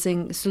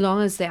raising, so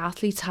long as the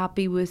athlete's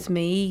happy with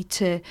me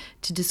to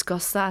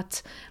discuss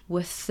that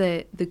with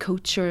the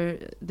coach or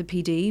the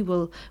PD,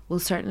 will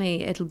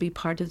certainly, it'll be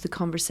part of the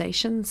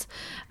conversations.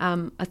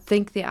 I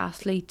think the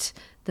athlete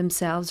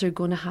themselves are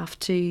going to have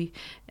to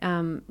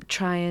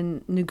try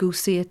and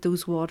negotiate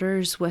those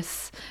waters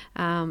with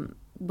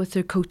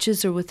their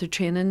coaches or with their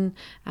training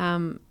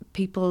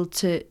people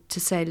to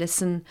say,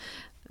 listen.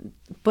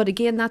 But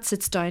again, that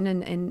sits down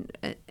in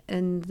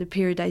the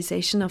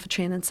periodization of a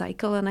training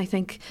cycle, and I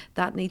think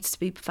that needs to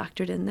be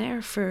factored in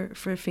there for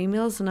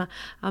females. And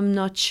I'm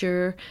not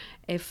sure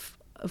if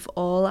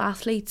all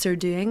athletes are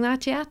doing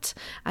that yet.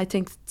 I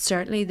think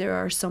certainly there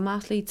are some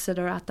athletes that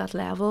are at that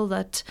level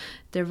that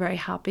they're very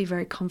happy,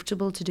 very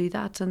comfortable to do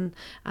that, and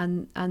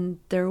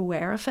they're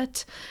aware of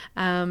it.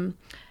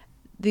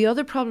 The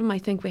other problem I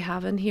think we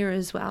have in here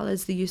as well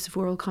is the use of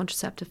oral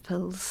contraceptive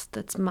pills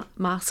that's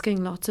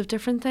masking lots of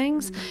different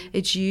things.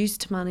 It's used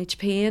to manage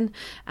pain.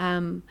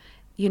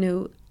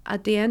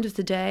 At the end of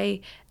the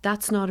day,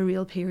 that's not a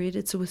real period,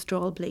 it's a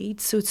withdrawal bleed,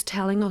 so it's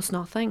telling us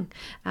nothing.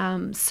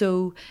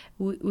 So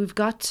we've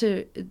got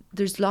to,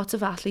 there's lots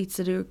of athletes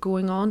that are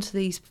going on to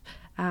these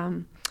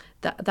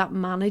that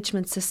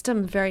management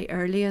system very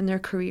early in their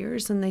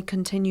careers, and they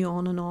continue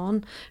on and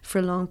on for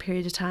a long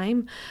period of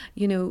time.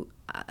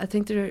 I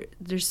think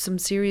there's some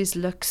serious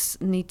looks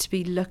need to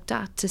be looked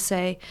at to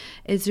say,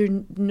 is there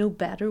no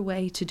better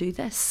way to do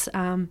this?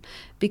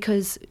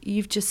 Because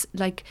you've just,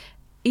 like,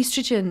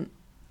 estrogen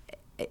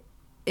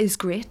is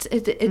great.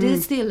 It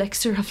is the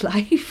elixir of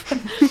life.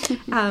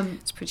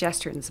 It's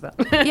progesterone as well.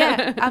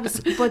 Yeah,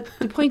 but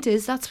the point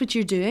is, that's what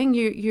you're doing.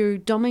 You're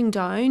dumbing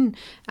down.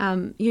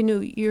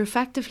 You're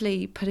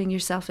effectively putting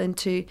yourself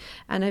into,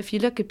 and if you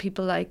look at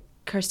people like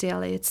Kirsty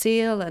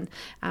Elliott-Sale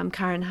and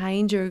Karen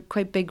Hind are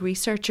quite big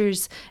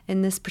researchers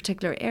in this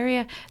particular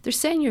area. They're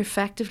saying you're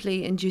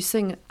effectively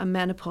inducing a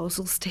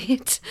menopausal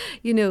state,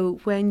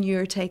 when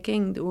you're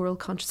taking the oral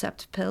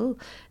contraceptive pill.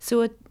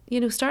 So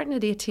starting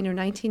at 18 or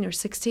 19 or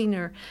 16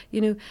 or,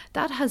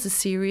 that has a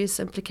serious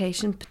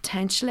implication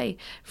potentially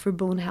for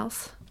bone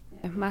health.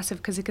 Massive,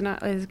 because it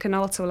can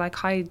also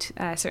hide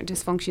certain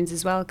dysfunctions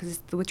as well, because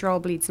the withdrawal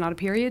bleed's not a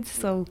period,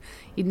 so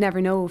you'd never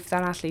know if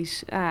that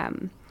athlete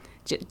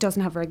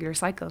doesn't have a regular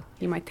cycle,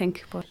 you might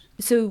think. But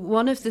so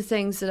one of the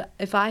things that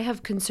if I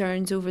have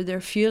concerns over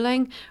their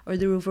fueling or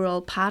their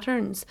overall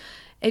patterns,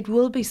 it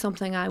will be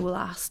something I will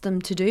ask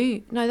them to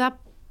do. Now that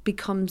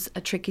becomes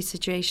a tricky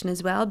situation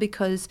as well,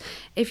 because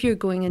if you're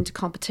going into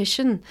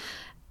competition,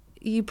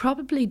 you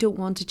probably don't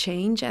want to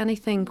change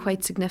anything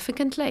quite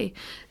significantly.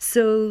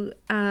 So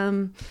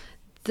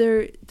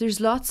there's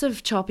lots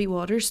of choppy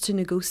waters to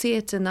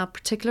negotiate in that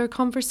particular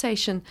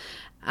conversation.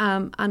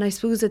 And I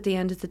suppose at the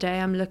end of the day,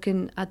 I'm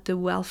looking at the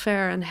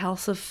welfare and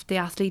health of the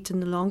athlete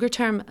in the longer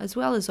term, as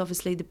well as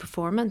obviously the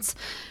performance.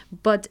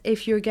 But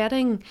if you're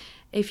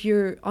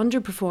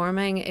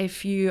underperforming,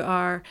 if you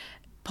are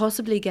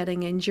possibly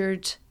getting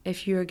injured,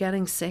 if you're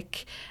getting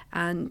sick,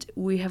 and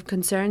we have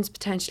concerns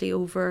potentially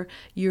over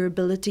your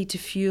ability to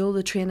fuel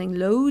the training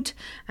load,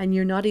 and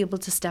you're not able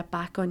to step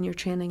back on your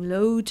training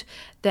load,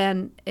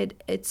 then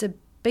it's a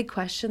big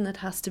question that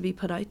has to be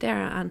put out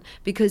there. And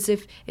because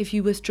if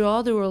you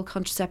withdraw the oral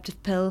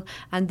contraceptive pill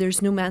and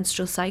there's no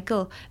menstrual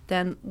cycle,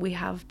 then we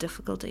have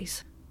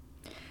difficulties.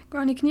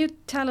 Gráinne, can you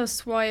tell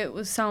us why it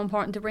was so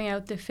important to bring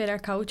out the Fitter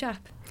Coach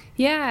app?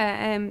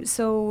 Yeah,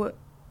 so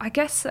I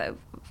guess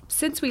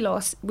since we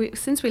launched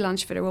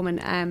Fitter Woman,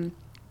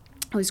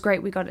 it was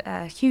great. We got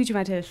a huge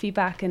amount of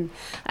feedback, and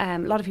a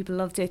lot of people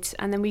loved it.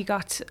 And then we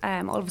got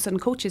all of a sudden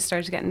coaches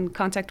started to get in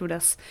contact with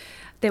us.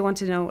 They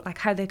wanted to know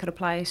how they could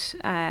apply it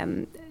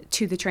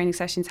to the training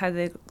sessions, how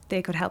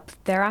they could help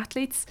their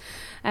athletes,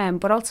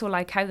 but also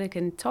how they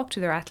can talk to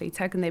their athletes,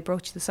 how can they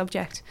broach the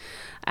subject.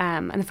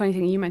 And the funny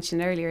thing you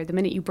mentioned earlier, the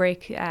minute you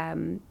break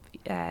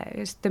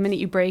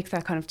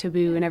that kind of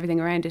taboo and everything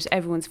around it,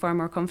 everyone's far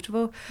more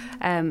comfortable.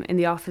 In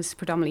the office,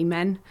 predominantly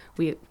men,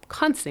 we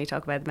constantly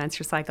talk about the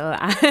menstrual cycle,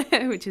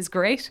 which is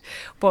great.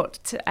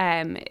 But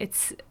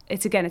it's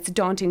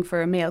daunting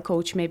for a male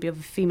coach, maybe of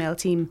a female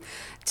team,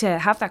 to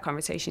have that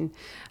conversation.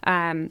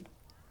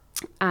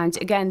 And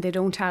again, they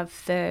don't have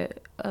a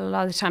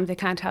lot of the time they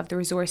can't have the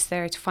resource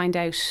there to find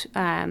out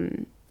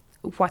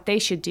what they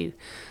should do.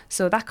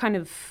 So that kind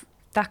of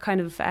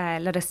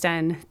led us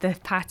down the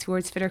path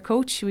towards Fitter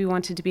Coach. We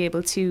wanted to be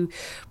able to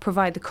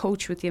provide the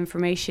coach with the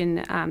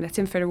information that's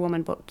in Fitter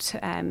Woman, but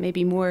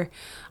maybe more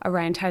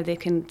around how they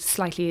can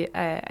slightly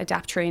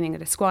adapt training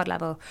at a squad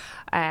level.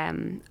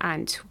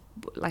 And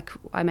like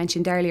I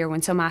mentioned earlier,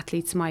 when some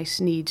athletes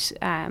might need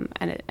an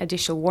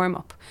additional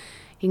warm-up,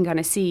 you can kind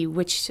of see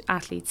which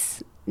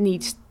athletes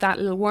need that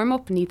little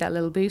warm-up, need that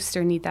little boost,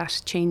 or need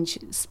that change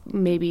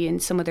maybe in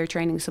some of their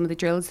training, some of the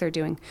drills they're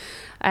doing.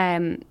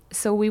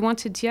 So we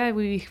wanted,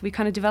 we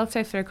kind of developed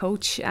out Fitter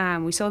Coach.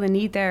 We saw the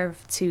need there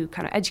to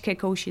kind of educate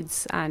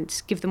coaches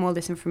and give them all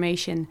this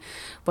information,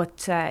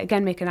 but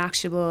again, make it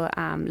actionable,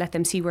 let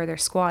them see where their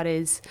squad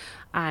is,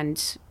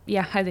 and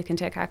how they can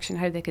take action,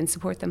 how they can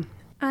support them.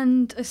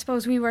 And I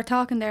suppose we were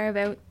talking there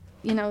about,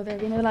 there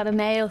being a lot of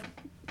male,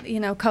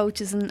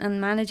 coaches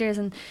and managers,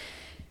 and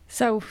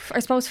so I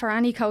suppose for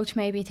any coach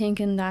maybe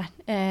thinking that,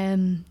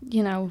 that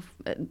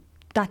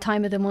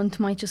time of the month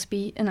might just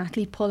be an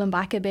athlete pulling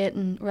back a bit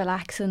and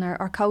relaxing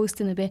or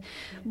coasting a bit.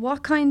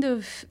 What kind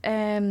of,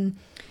 the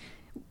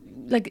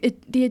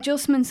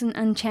adjustments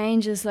and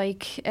changes,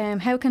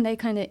 how can they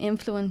kind of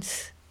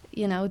influence,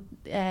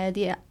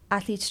 the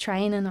athlete's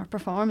training or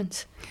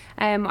performance?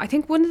 I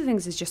think one of the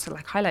things is just to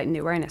highlighting the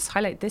awareness,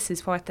 highlight this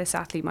is what this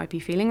athlete might be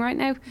feeling right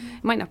now.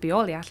 It might not be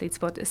all the athletes,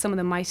 but some of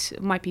them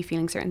might be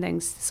feeling certain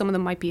things. Some of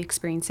them might be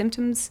experiencing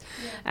symptoms.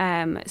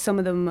 Some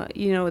of them,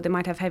 they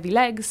might have heavy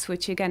legs,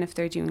 which again, if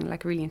they're doing a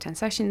really intense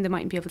session, they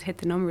mightn't be able to hit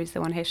the numbers they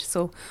want to hit.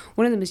 So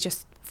one of them is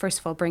just, first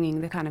of all, bringing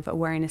the kind of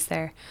awareness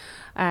there,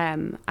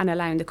 and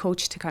allowing the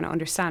coach to kind of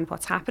understand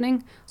what's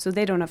happening, so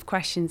they don't have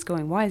questions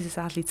going, why is this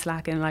athlete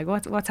slacking?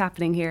 What's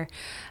happening here?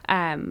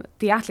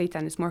 The athlete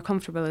then is more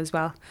comfortable as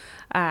well,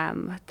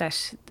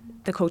 that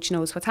the coach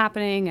knows what's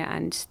happening,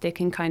 and they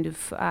can kind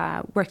of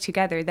work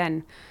together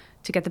then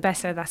to get the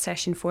best out of that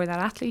session for that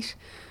athlete.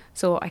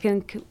 So I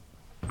think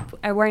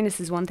awareness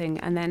is one thing,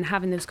 and then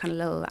having those kind of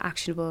little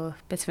actionable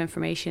bits of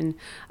information.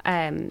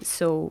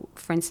 So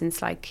for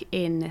instance,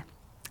 in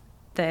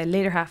the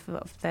later half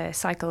of the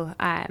cycle,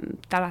 that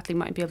athlete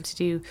might be able to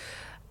do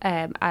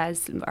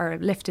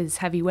lift as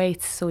heavy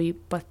weights.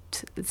 But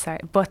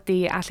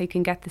the athlete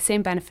can get the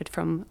same benefit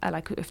from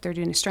if they're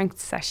doing a strength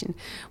session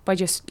by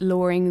just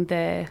lowering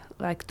the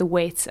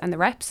weights and the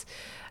reps,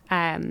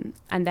 and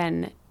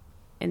then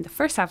in the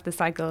first half of the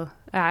cycle,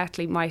 the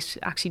athlete might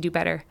actually do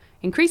better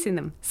increasing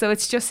them. So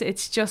it's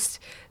just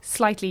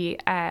slightly.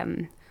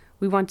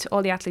 We want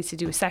all the athletes to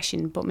do a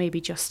session, but maybe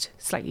just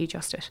slightly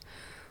adjust it.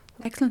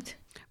 Excellent.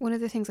 One of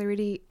the things I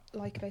really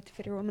like about the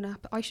Fitter Woman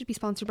app, I should be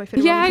sponsored by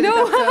Fitter Yeah, Woman. I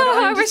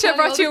know. I wish I telling you all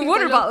brought the you a things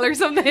water I love. bottle or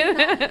something.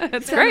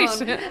 It's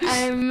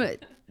great.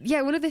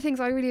 Yeah, one of the things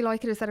I really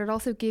like it is that it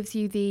also gives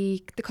you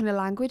the kind of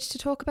language to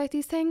talk about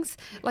these things.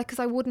 Like, because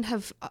I wouldn't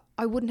have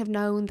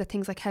known that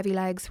things like heavy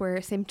legs were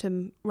a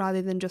symptom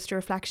rather than just a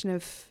reflection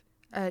of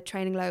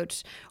training load,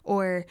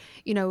 or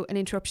an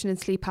interruption in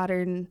sleep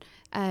pattern,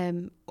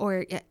 and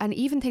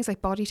even things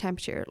like body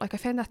temperature. Like, I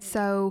found that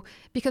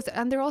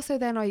and they're also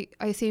then I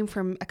assume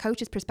from a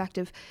coach's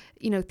perspective,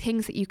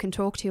 things that you can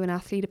talk to an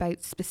athlete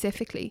about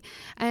specifically.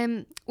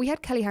 We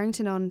had Kelly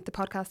Harrington on the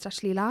podcast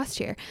actually last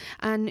year,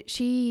 and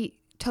she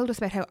told us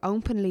about how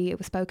openly it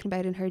was spoken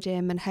about in her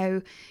gym, and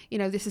how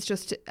this is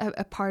just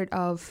a part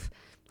of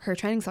her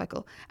training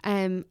cycle.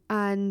 And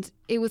I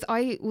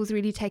was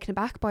really taken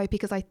aback by it,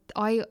 because I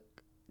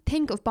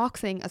think of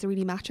boxing as a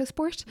really macho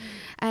sport,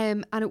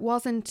 and it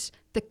wasn't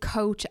the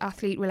coach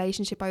athlete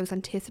relationship I was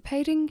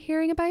anticipating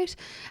hearing about.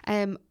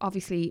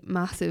 Obviously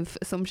massive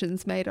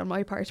assumptions made on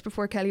my part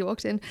before Kelly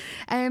walked in,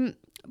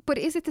 but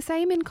is it the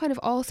same in kind of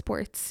all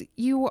sports?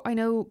 I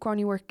know, Grán,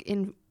 you work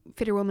in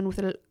Fitter Woman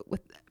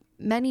with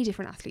many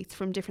different athletes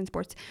from different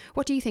sports.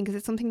 What do you think? Is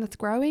it something that's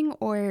growing,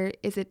 or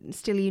is it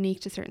still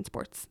unique to certain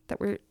sports that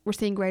we're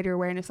seeing greater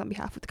awareness on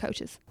behalf of the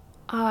coaches?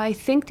 I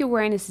think the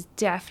awareness is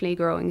definitely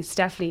growing. It's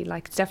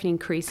definitely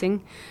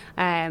increasing,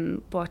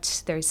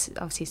 but there's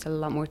obviously still a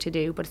lot more to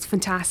do. But it's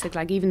fantastic.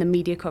 Like, even the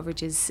media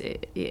coverage is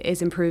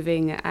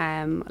improving.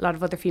 A lot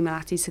of other female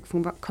athletes have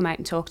come out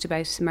and talked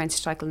about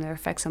menstrual cycle and their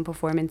effects on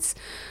performance,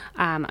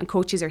 and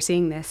coaches are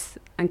seeing this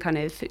and kind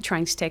of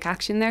trying to take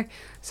action there.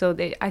 So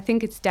I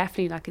think it's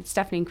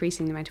definitely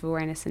increasing the amount of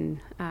awareness. And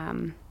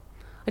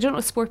I don't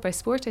know, sport by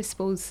sport, I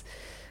suppose.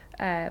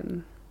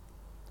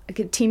 Like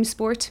a team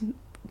sport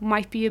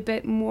might be a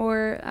bit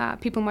more,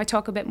 people might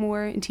talk a bit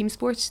more in team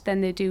sport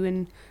than they do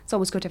in, it's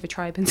always good to have a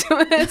tribe and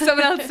someone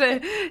else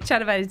to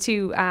chat about it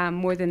too,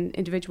 more than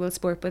individual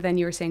sport. But then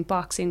you were saying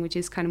boxing, which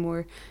is kind of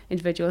more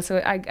individual.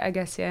 So I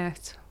guess, yeah,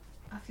 it's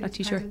not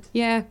too sure.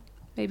 Yeah,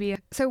 maybe. Yeah.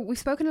 So we've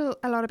spoken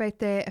a lot about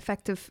the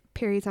effect of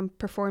periods on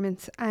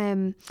performance,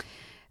 and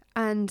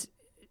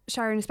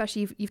Sharon,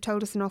 especially, you've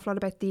told us an awful lot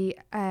about the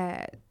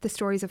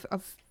stories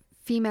of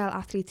female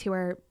athletes who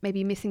are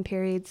maybe missing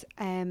periods,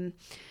 and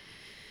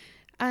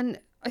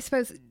I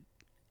suppose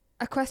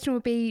a question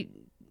would be,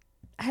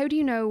 how do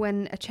you know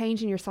when a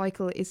change in your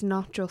cycle is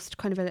not just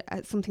kind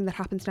of something that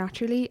happens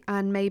naturally,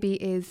 and maybe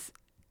is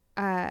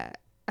a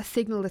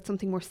signal that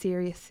something more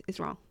serious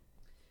is wrong?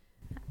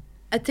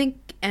 I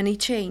think any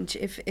change,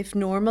 if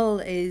normal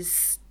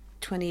is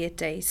 28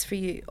 days for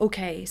you,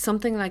 okay,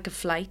 something like a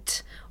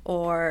flight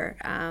or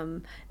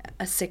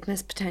a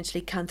sickness potentially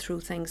can throw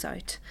things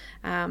out.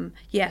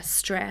 Yes,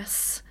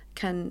 stress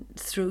can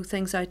throw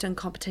things out, and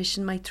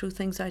competition might throw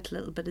things out a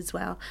little bit as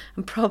well,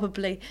 and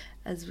probably,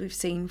 as we've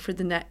seen, for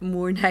the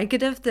more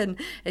negative, then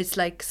it's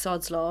like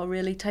sod's law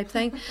really type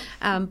thing.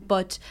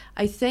 But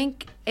I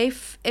think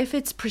if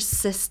it's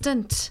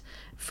persistent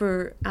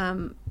for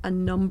a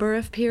number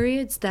of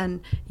periods,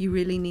 then you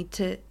really need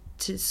to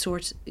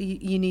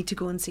you need to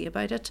go and see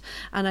about it.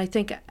 And I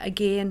think,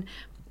 again,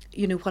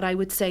 what I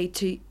would say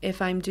to,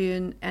 if I'm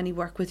doing any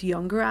work with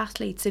younger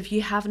athletes, if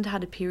you haven't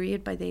had a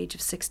period by the age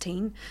of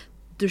 16,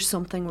 there's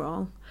something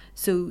wrong.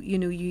 So, you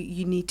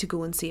need to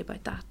go and see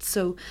about that.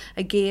 So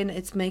again,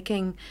 it's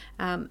making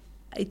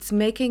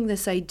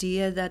this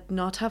idea that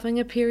not having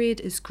a period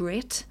is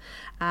great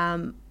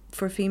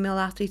for female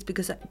athletes,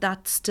 because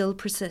that still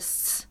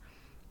persists.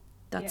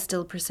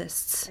 Still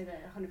persists. I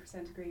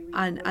 100% agree.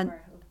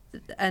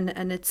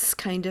 And it's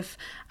kind of,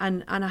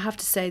 and I have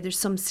to say, there's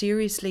some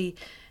seriously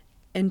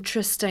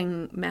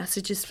interesting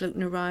messages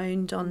floating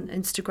around on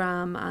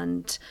Instagram,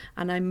 and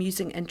I'm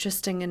using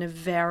interesting in a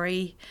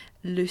very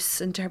loose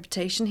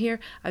interpretation here.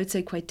 I would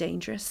say quite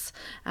dangerous.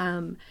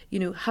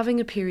 Having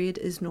a period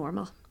is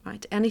normal,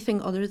 right?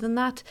 Anything other than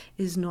that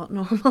is not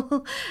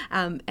normal.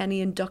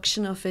 Any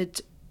induction of it,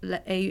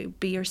 A,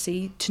 B or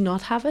C, to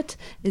not have it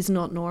is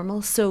not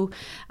normal. So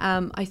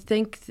I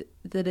think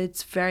that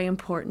it's very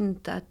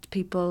important that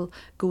people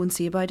go and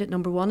see about it.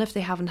 Number one, if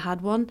they haven't had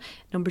one.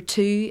 Number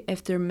two,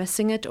 if they're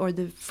missing it or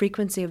the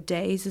frequency of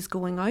days is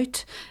going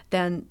out,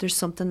 then there's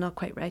something not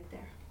quite right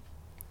there.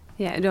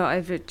 Yeah, no, I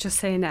was just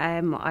saying,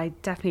 I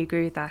definitely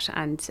agree with that.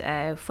 And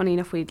funny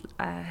enough, we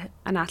an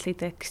athlete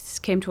that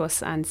came to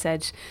us and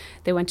said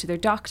they went to their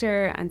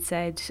doctor and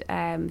said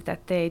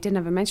that they didn't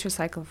have a menstrual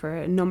cycle for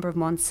a number of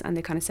months, and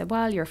they kind of said,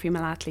 well, you're a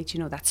female athlete,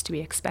 that's to be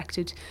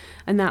expected.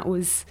 And that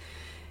was,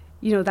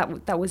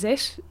 that was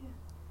it.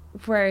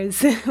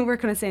 Whereas we're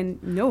kind of saying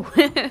no.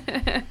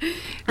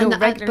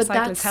 But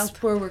that's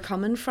health. Where we're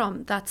coming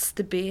from. That's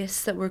the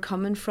base that we're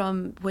coming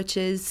from, which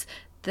is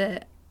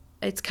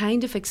it's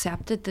kind of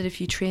accepted that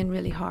if you train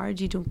really hard,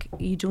 you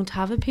don't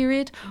have a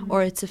period,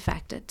 or it's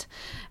affected.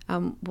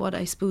 What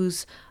I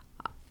suppose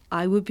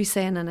I would be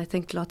saying, and I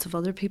think lots of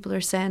other people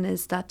are saying,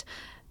 is that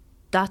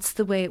that's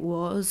the way it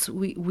was.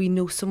 We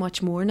know so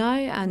much more now,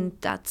 and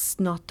that's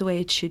not the way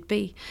it should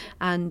be.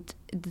 And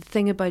the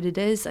thing about it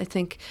is, I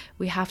think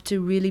we have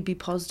to really be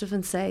positive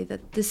and say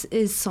that this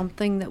is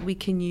something that we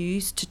can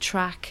use to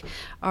track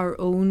our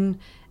own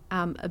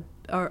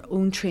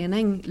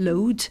training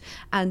load,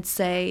 and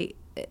say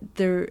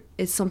there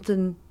is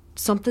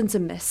something's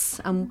amiss,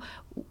 and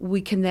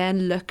we can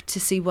then look to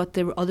see what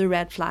the other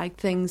red flag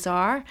things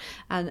are,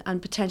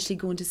 and potentially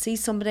going to see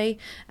somebody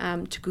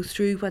to go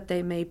through what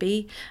they may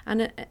be.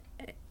 And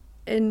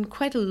in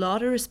quite a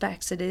lot of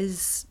respects, it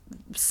is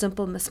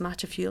simple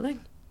mismatch of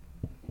fueling.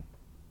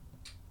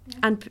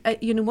 And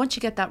once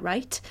you get that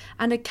right,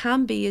 and it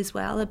can be as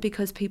well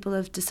because people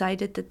have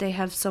decided that they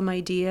have some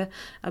idea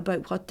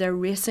about what their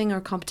racing or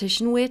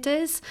competition weight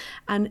is,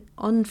 and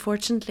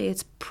unfortunately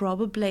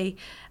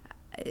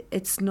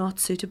it's not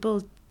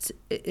suitable.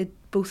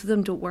 Both of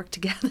them don't work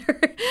together.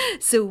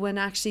 So when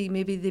actually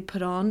maybe they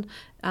put on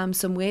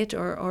some weight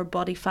or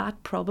body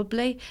fat,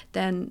 probably,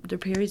 then their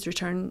periods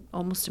return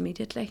almost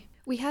immediately.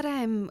 We had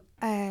Sinead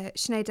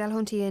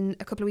Delahunty in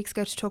a couple of weeks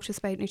ago to talk to us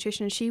about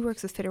nutrition, and she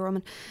works with Fitter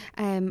Woman,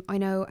 I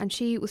know, and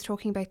she was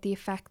talking about the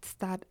effects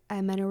that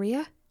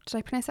amenorrhea, did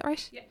I pronounce that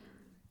right? Yeah.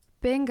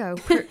 Bingo.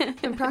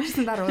 Been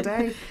practicing that all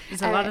day.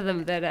 There's a lot of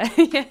them that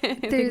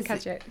didn't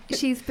catch it.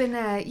 She's been,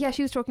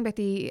 she was talking about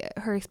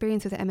her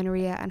experience with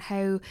amenorrhea and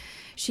how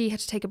she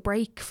had to take a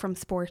break from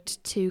sport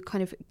to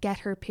kind of get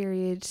her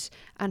period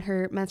and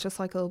her menstrual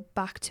cycle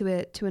back to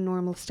a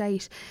normal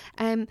state.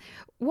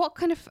 What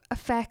kind of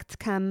effect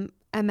can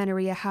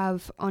amenorrhea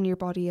have on your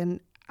body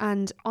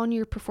and on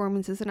your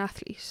performance as an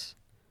athlete?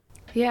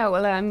 Yeah,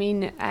 well, I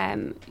mean,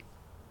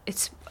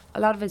 it's a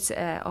lot of it's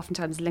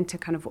oftentimes linked to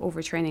kind of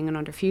overtraining and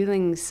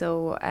underfueling.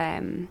 So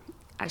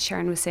as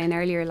Sharon was saying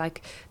earlier,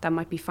 like that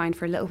might be fine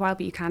for a little while,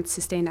 but you can't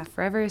sustain that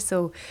forever.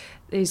 So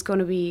there's going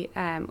to be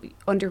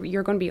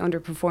you're going to be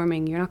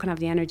underperforming. You're not going to have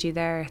the energy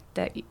there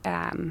that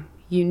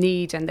you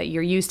need and that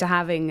you're used to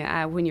having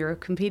when you're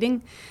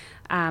competing.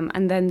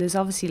 And then there's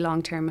obviously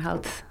long-term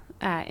health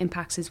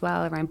impacts as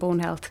well around bone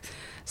health.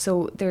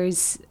 So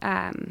there's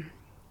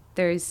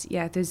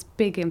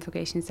big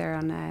implications there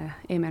on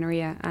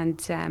amenorrhea,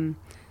 and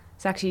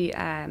it's actually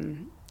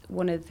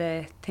one of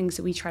the things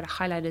that we try to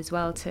highlight as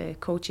well to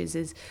coaches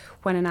is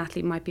when an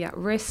athlete might be at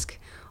risk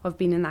of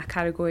being in that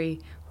category,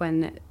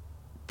 when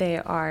they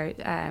are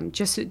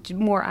just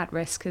more at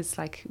risk, is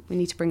like we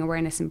need to bring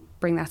awareness and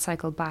bring that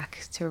cycle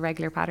back to a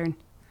regular pattern.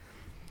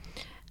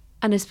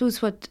 And I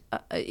suppose what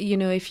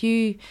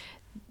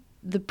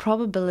the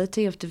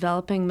probability of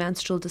developing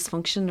menstrual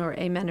dysfunction or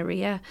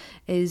amenorrhea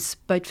is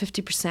about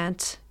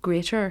 50%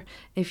 greater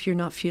if you're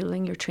not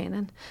fueling your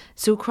training.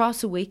 So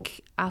across a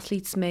week,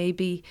 athletes may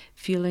be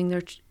thinking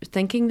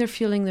they're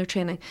fueling their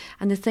training.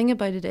 And the thing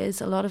about it is,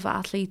 a lot of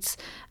athletes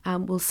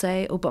will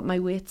say, oh, but my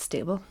weight's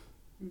stable.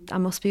 I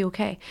must be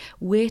okay.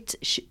 Weight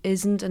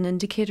isn't an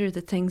indicator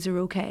that things are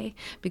okay,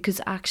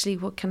 because actually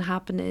what can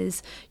happen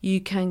is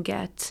you can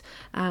get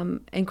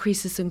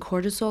increases in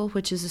cortisol,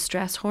 which is a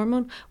stress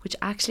hormone, which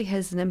actually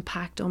has an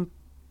impact on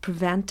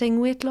preventing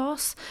weight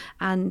loss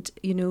and,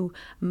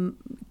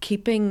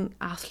 keeping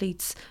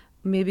athletes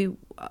maybe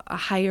a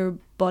higher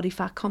body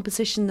fat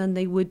composition than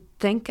they would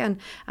think, and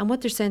what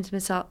they're saying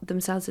to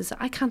themselves is,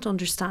 I can't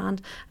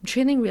understand, I'm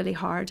training really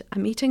hard,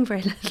 I'm eating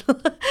very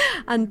little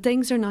and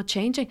things are not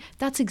changing.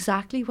 That's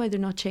exactly why they're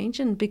not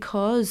changing,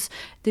 because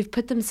they've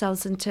put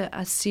themselves into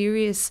a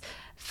serious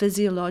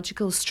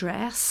physiological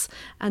stress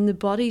and the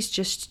body's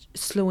just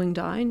slowing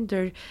down.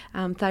 Their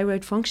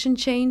thyroid function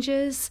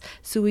changes,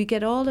 so we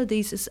get all of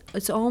these,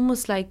 it's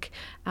almost like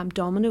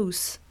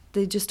dominoes.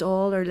 They just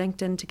all are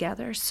linked in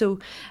together. So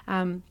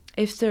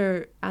if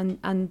they're,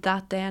 and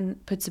that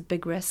then puts a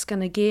big risk.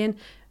 And again,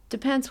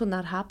 depends when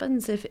that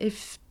happens.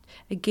 If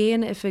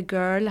a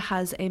girl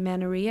has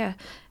amenorrhea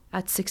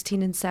at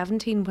 16 and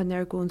 17, when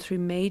they're going through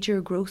major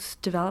growth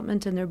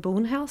development in their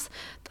bone health,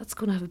 that's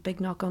going to have a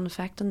big knock-on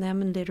effect on them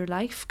in later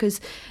life,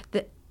 because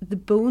the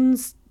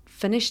bones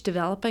finish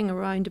developing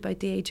around about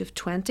the age of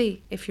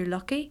 20 if you're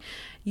lucky.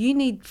 You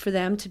need for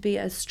them to be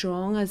as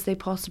strong as they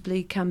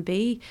possibly can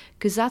be,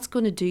 because that's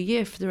going to do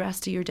you for the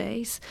rest of your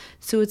days.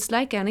 So it's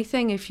like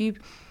anything, if you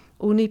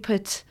only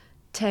put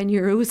 10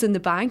 euros in the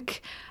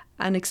bank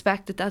and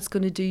expect that that's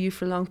going to do you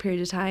for a long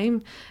period of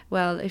time,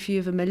 well, if you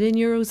have €1 million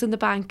in the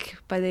bank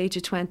by the age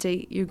of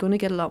 20, you're going to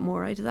get a lot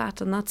more out of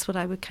that. And that's what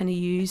I would kind of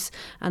use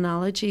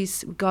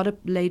analogies. We've got to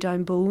lay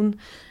down bone.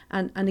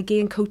 And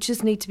again,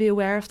 coaches need to be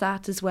aware of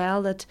that as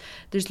well, that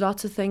there's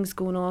lots of things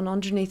going on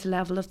underneath the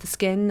level of the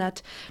skin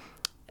that,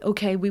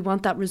 okay, we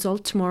want that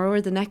result tomorrow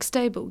or the next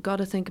day, but we've got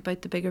to think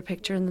about the bigger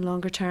picture and the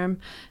longer term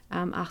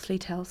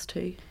athlete health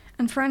too.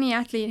 And for any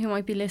athlete who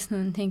might be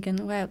listening and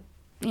thinking, well,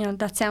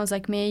 that sounds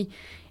like me,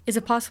 is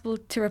it possible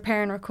to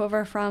repair and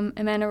recover from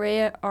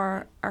amenorrhea,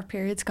 or are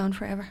periods gone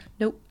forever?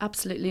 No,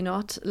 absolutely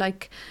not.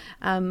 Like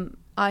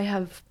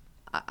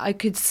I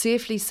could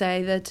safely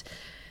say that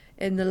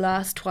in the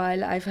last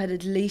while I've had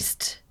at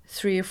least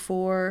 3 or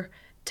 4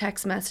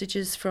 text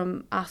messages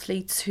from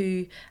athletes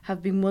who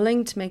have been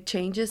willing to make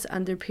changes,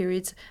 and their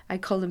periods, I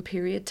call them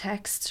period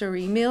texts or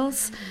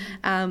emails,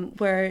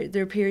 where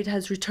their period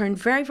has returned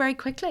very, very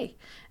quickly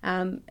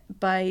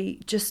by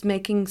just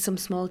making some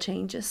small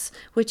changes,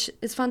 which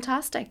is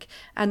fantastic.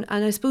 And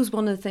I suppose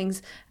one of the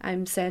things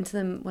I'm saying to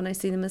them when I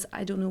see them is,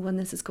 I don't know when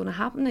this is going to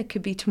happen. It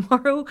could be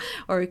tomorrow,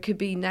 or it could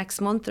be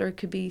next month, or it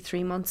could be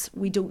 3 months.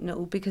 We don't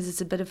know, because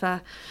it's a bit of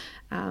a,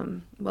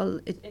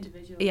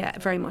 individual. Yeah,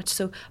 very much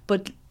so.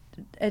 But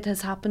it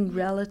has happened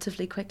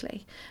relatively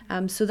quickly.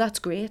 So that's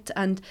great.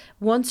 And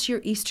once your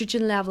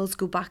estrogen levels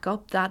go back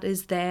up, that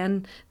is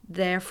then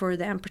there for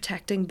them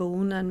protecting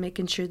bone and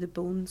making sure the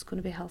bone's going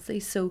to be healthy.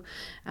 So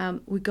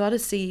we got to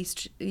see,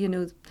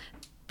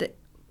 that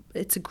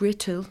it's a great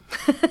tool.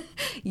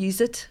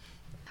 Use it.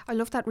 I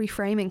love that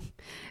reframing.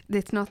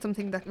 It's not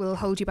something that will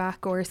hold you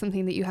back or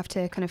something that you have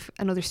to kind of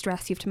another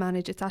stress you have to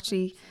manage. It's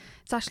actually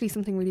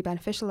something really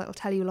beneficial that will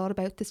tell you a lot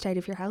about the state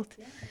of your health.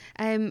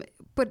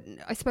 But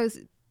I suppose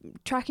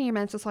tracking your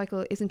menstrual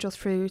cycle isn't just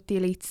for the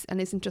elites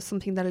and isn't just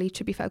something that elites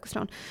should be focused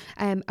on.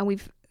 And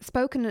we've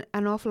spoken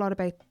an awful lot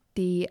about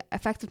the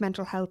effects of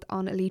mental health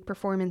on elite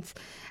performance.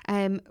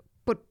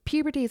 But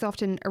puberty is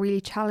often a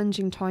really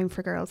challenging time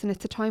for girls, and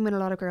it's a time when a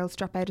lot of girls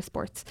drop out of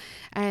sports.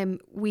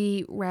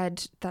 We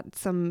read that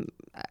some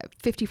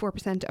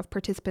 54% of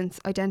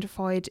participants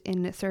identified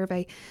in a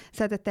survey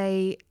said that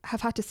they have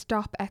had to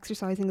stop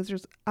exercising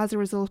as a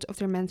result of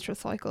their menstrual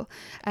cycle,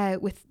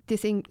 with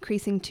this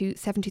increasing to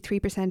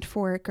 73%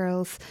 for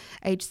girls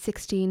aged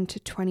 16 to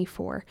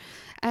 24.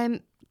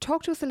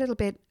 Talk to us a little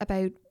bit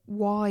about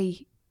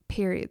why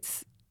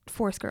periods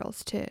force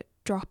girls to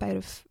drop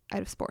out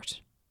of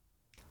sport.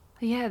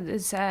 Yeah,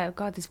 there's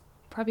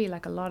probably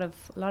like a lot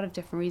of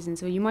different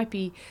reasons. So you might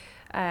be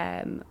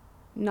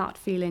not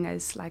feeling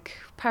as like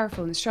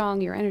powerful and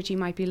strong. Your energy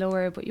might be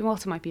lower, but you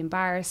also might be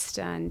embarrassed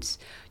and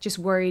just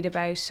worried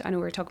about. I know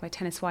we were talking about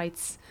tennis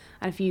whites,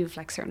 and if you've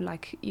like certain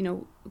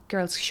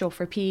girls show up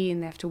for PE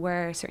and they have to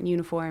wear a certain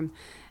uniform,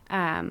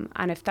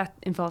 and if that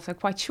involves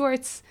like white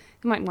shorts,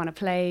 they might want to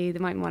play. They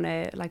might want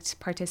to to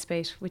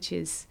participate, which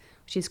is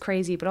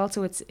crazy. But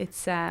also it's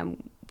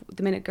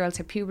the minute girls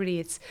hit puberty,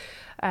 it's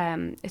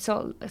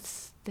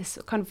this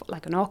kind of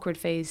like an awkward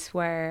phase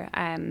where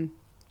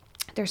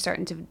they're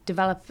starting to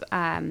develop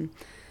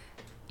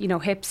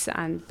hips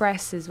and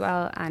breasts as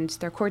well, and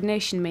their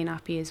coordination may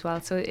not be as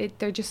well. So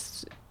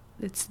it's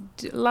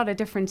a lot of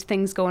different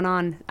things going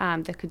on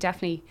that could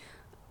definitely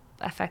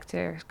affect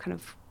their kind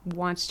of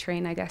want to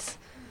train, I guess.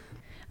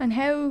 And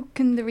how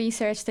can the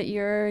research that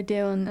you're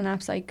doing and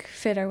apps like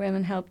Fit Our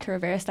Women help to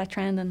reverse that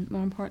trend? And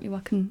more importantly,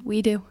 what can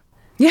we do?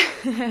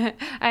 Yeah,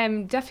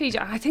 definitely.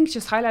 I think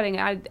just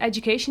highlighting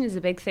education is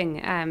a big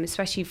thing,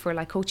 especially for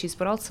like coaches,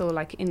 but also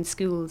like in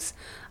schools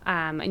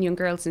and young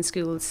girls in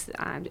schools,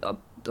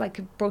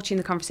 like broaching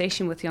the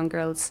conversation with young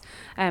girls.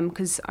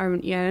 Because I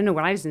know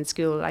when I was in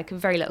school, like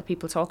very little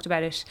people talked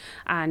about it,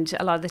 and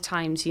a lot of the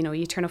times,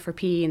 you turn up for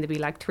PE and there'd be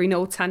like 3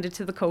 notes handed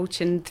to the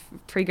coach and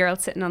 3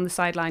 girls sitting on the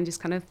sideline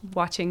just kind of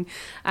watching.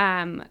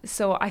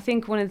 So I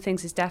think one of the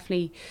things is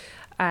definitely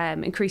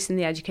increasing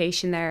the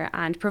education there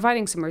and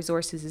providing some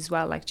resources as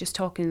well, like just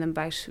talking to them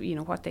about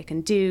what they can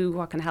do,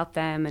 what can help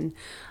them, and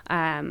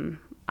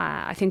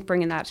I think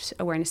bringing that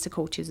awareness to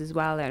coaches as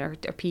well, or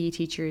PE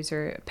teachers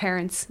or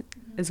parents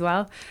as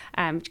well,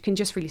 can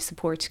just really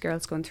support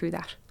girls going through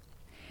that.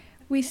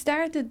 We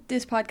started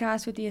this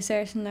podcast with the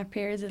assertion that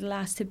periods are the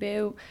last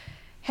taboo.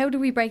 How do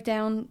we break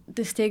down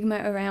the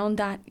stigma around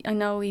that? I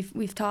know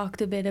we've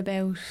talked a bit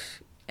about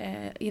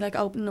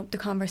opening up the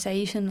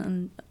conversation,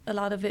 and a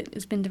lot of it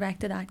has been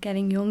directed at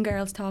getting young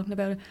girls talking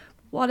about it.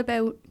 What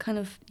about kind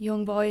of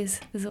young boys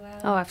as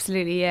well? Oh,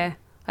 absolutely, yeah.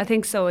 I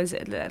think so. Is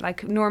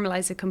like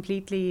normalise it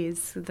completely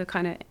is the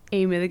kind of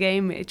aim of the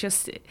game. It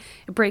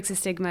breaks a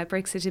stigma, it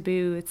breaks a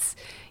taboo. It's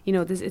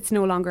it's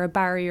no longer a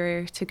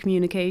barrier to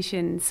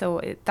communication.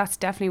 So that's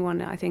definitely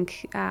one. I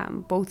think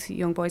both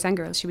young boys and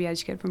girls should be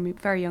educated from a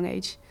very young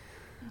age.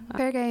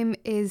 Fair Game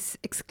is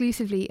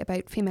exclusively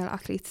about female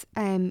athletes.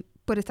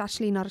 But it's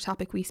actually not a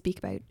topic we speak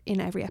about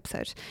in every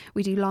episode.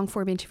 We do long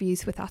form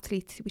interviews with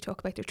athletes. We talk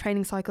about their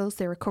training cycles,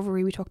 their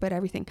recovery. We talk about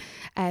everything,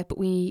 but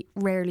we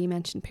rarely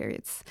mention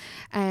periods.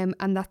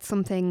 And that's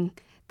something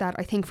that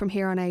I think from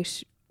here on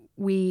out,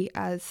 we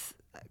as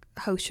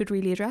hosts should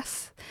really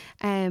address.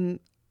 And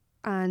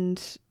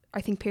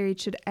I think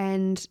periods should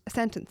end a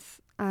sentence.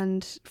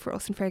 And for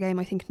us in Fair Game,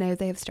 I think now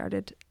they have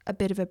started a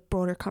bit of a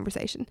broader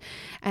conversation.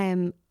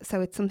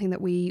 So it's something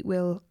that we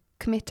will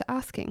commit to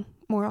asking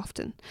more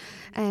often.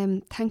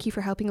 Thank you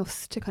for helping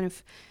us to kind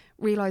of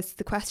realise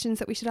the questions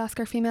that we should ask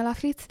our female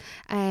athletes.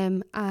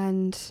 And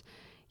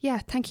yeah,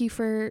 thank you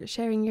for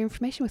sharing your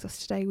information with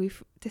us today.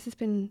 This has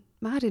been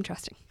mad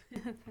interesting.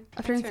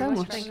 I've learned so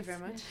much. Thank you very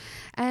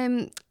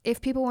much. If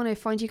people want to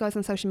find you guys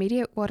on social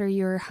media, what are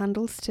your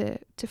handles to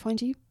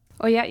find you?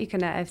 Oh yeah, you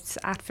can it's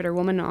at Fit Our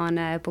Woman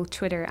on both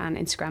Twitter and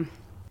Instagram.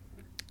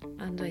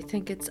 and I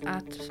think it's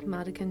at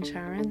Madigan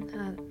Sharon.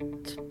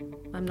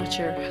 I'm not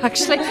sure,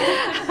 actually.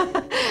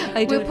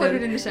 We'll put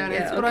it in the show notes,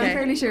 Yeah, but I'm okay.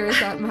 fairly sure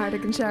it's at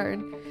Madigan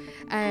Sharon.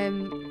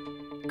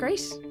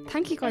 Great.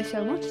 Thank you guys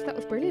so much. That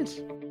was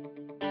brilliant.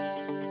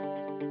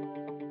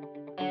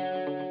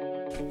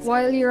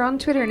 While you're on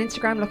Twitter and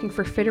Instagram looking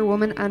for Fitter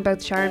Woman and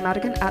both Sharon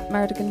Madigan at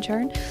Madigan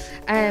Sharon,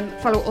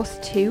 follow us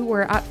too.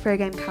 We're at Fair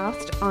Game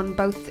Cast on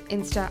both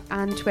Insta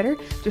and Twitter.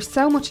 There's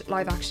so much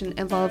live action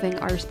involving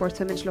Irish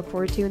sportswomen to look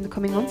forward to in the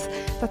coming months.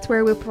 That's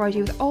where we'll provide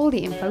you with all the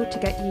info to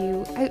get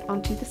you out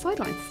onto the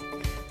sidelines.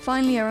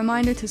 Finally, a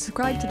reminder to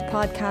subscribe to the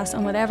podcast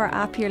on whatever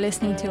app you're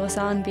listening to us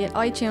on, be it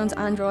iTunes,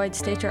 Android,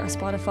 Stitcher or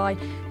Spotify.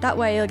 That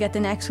way you'll get the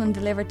next one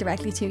delivered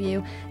directly to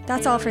you.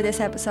 That's all for this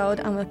episode,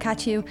 and we'll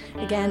catch you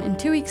again in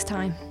 2 weeks'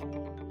 time.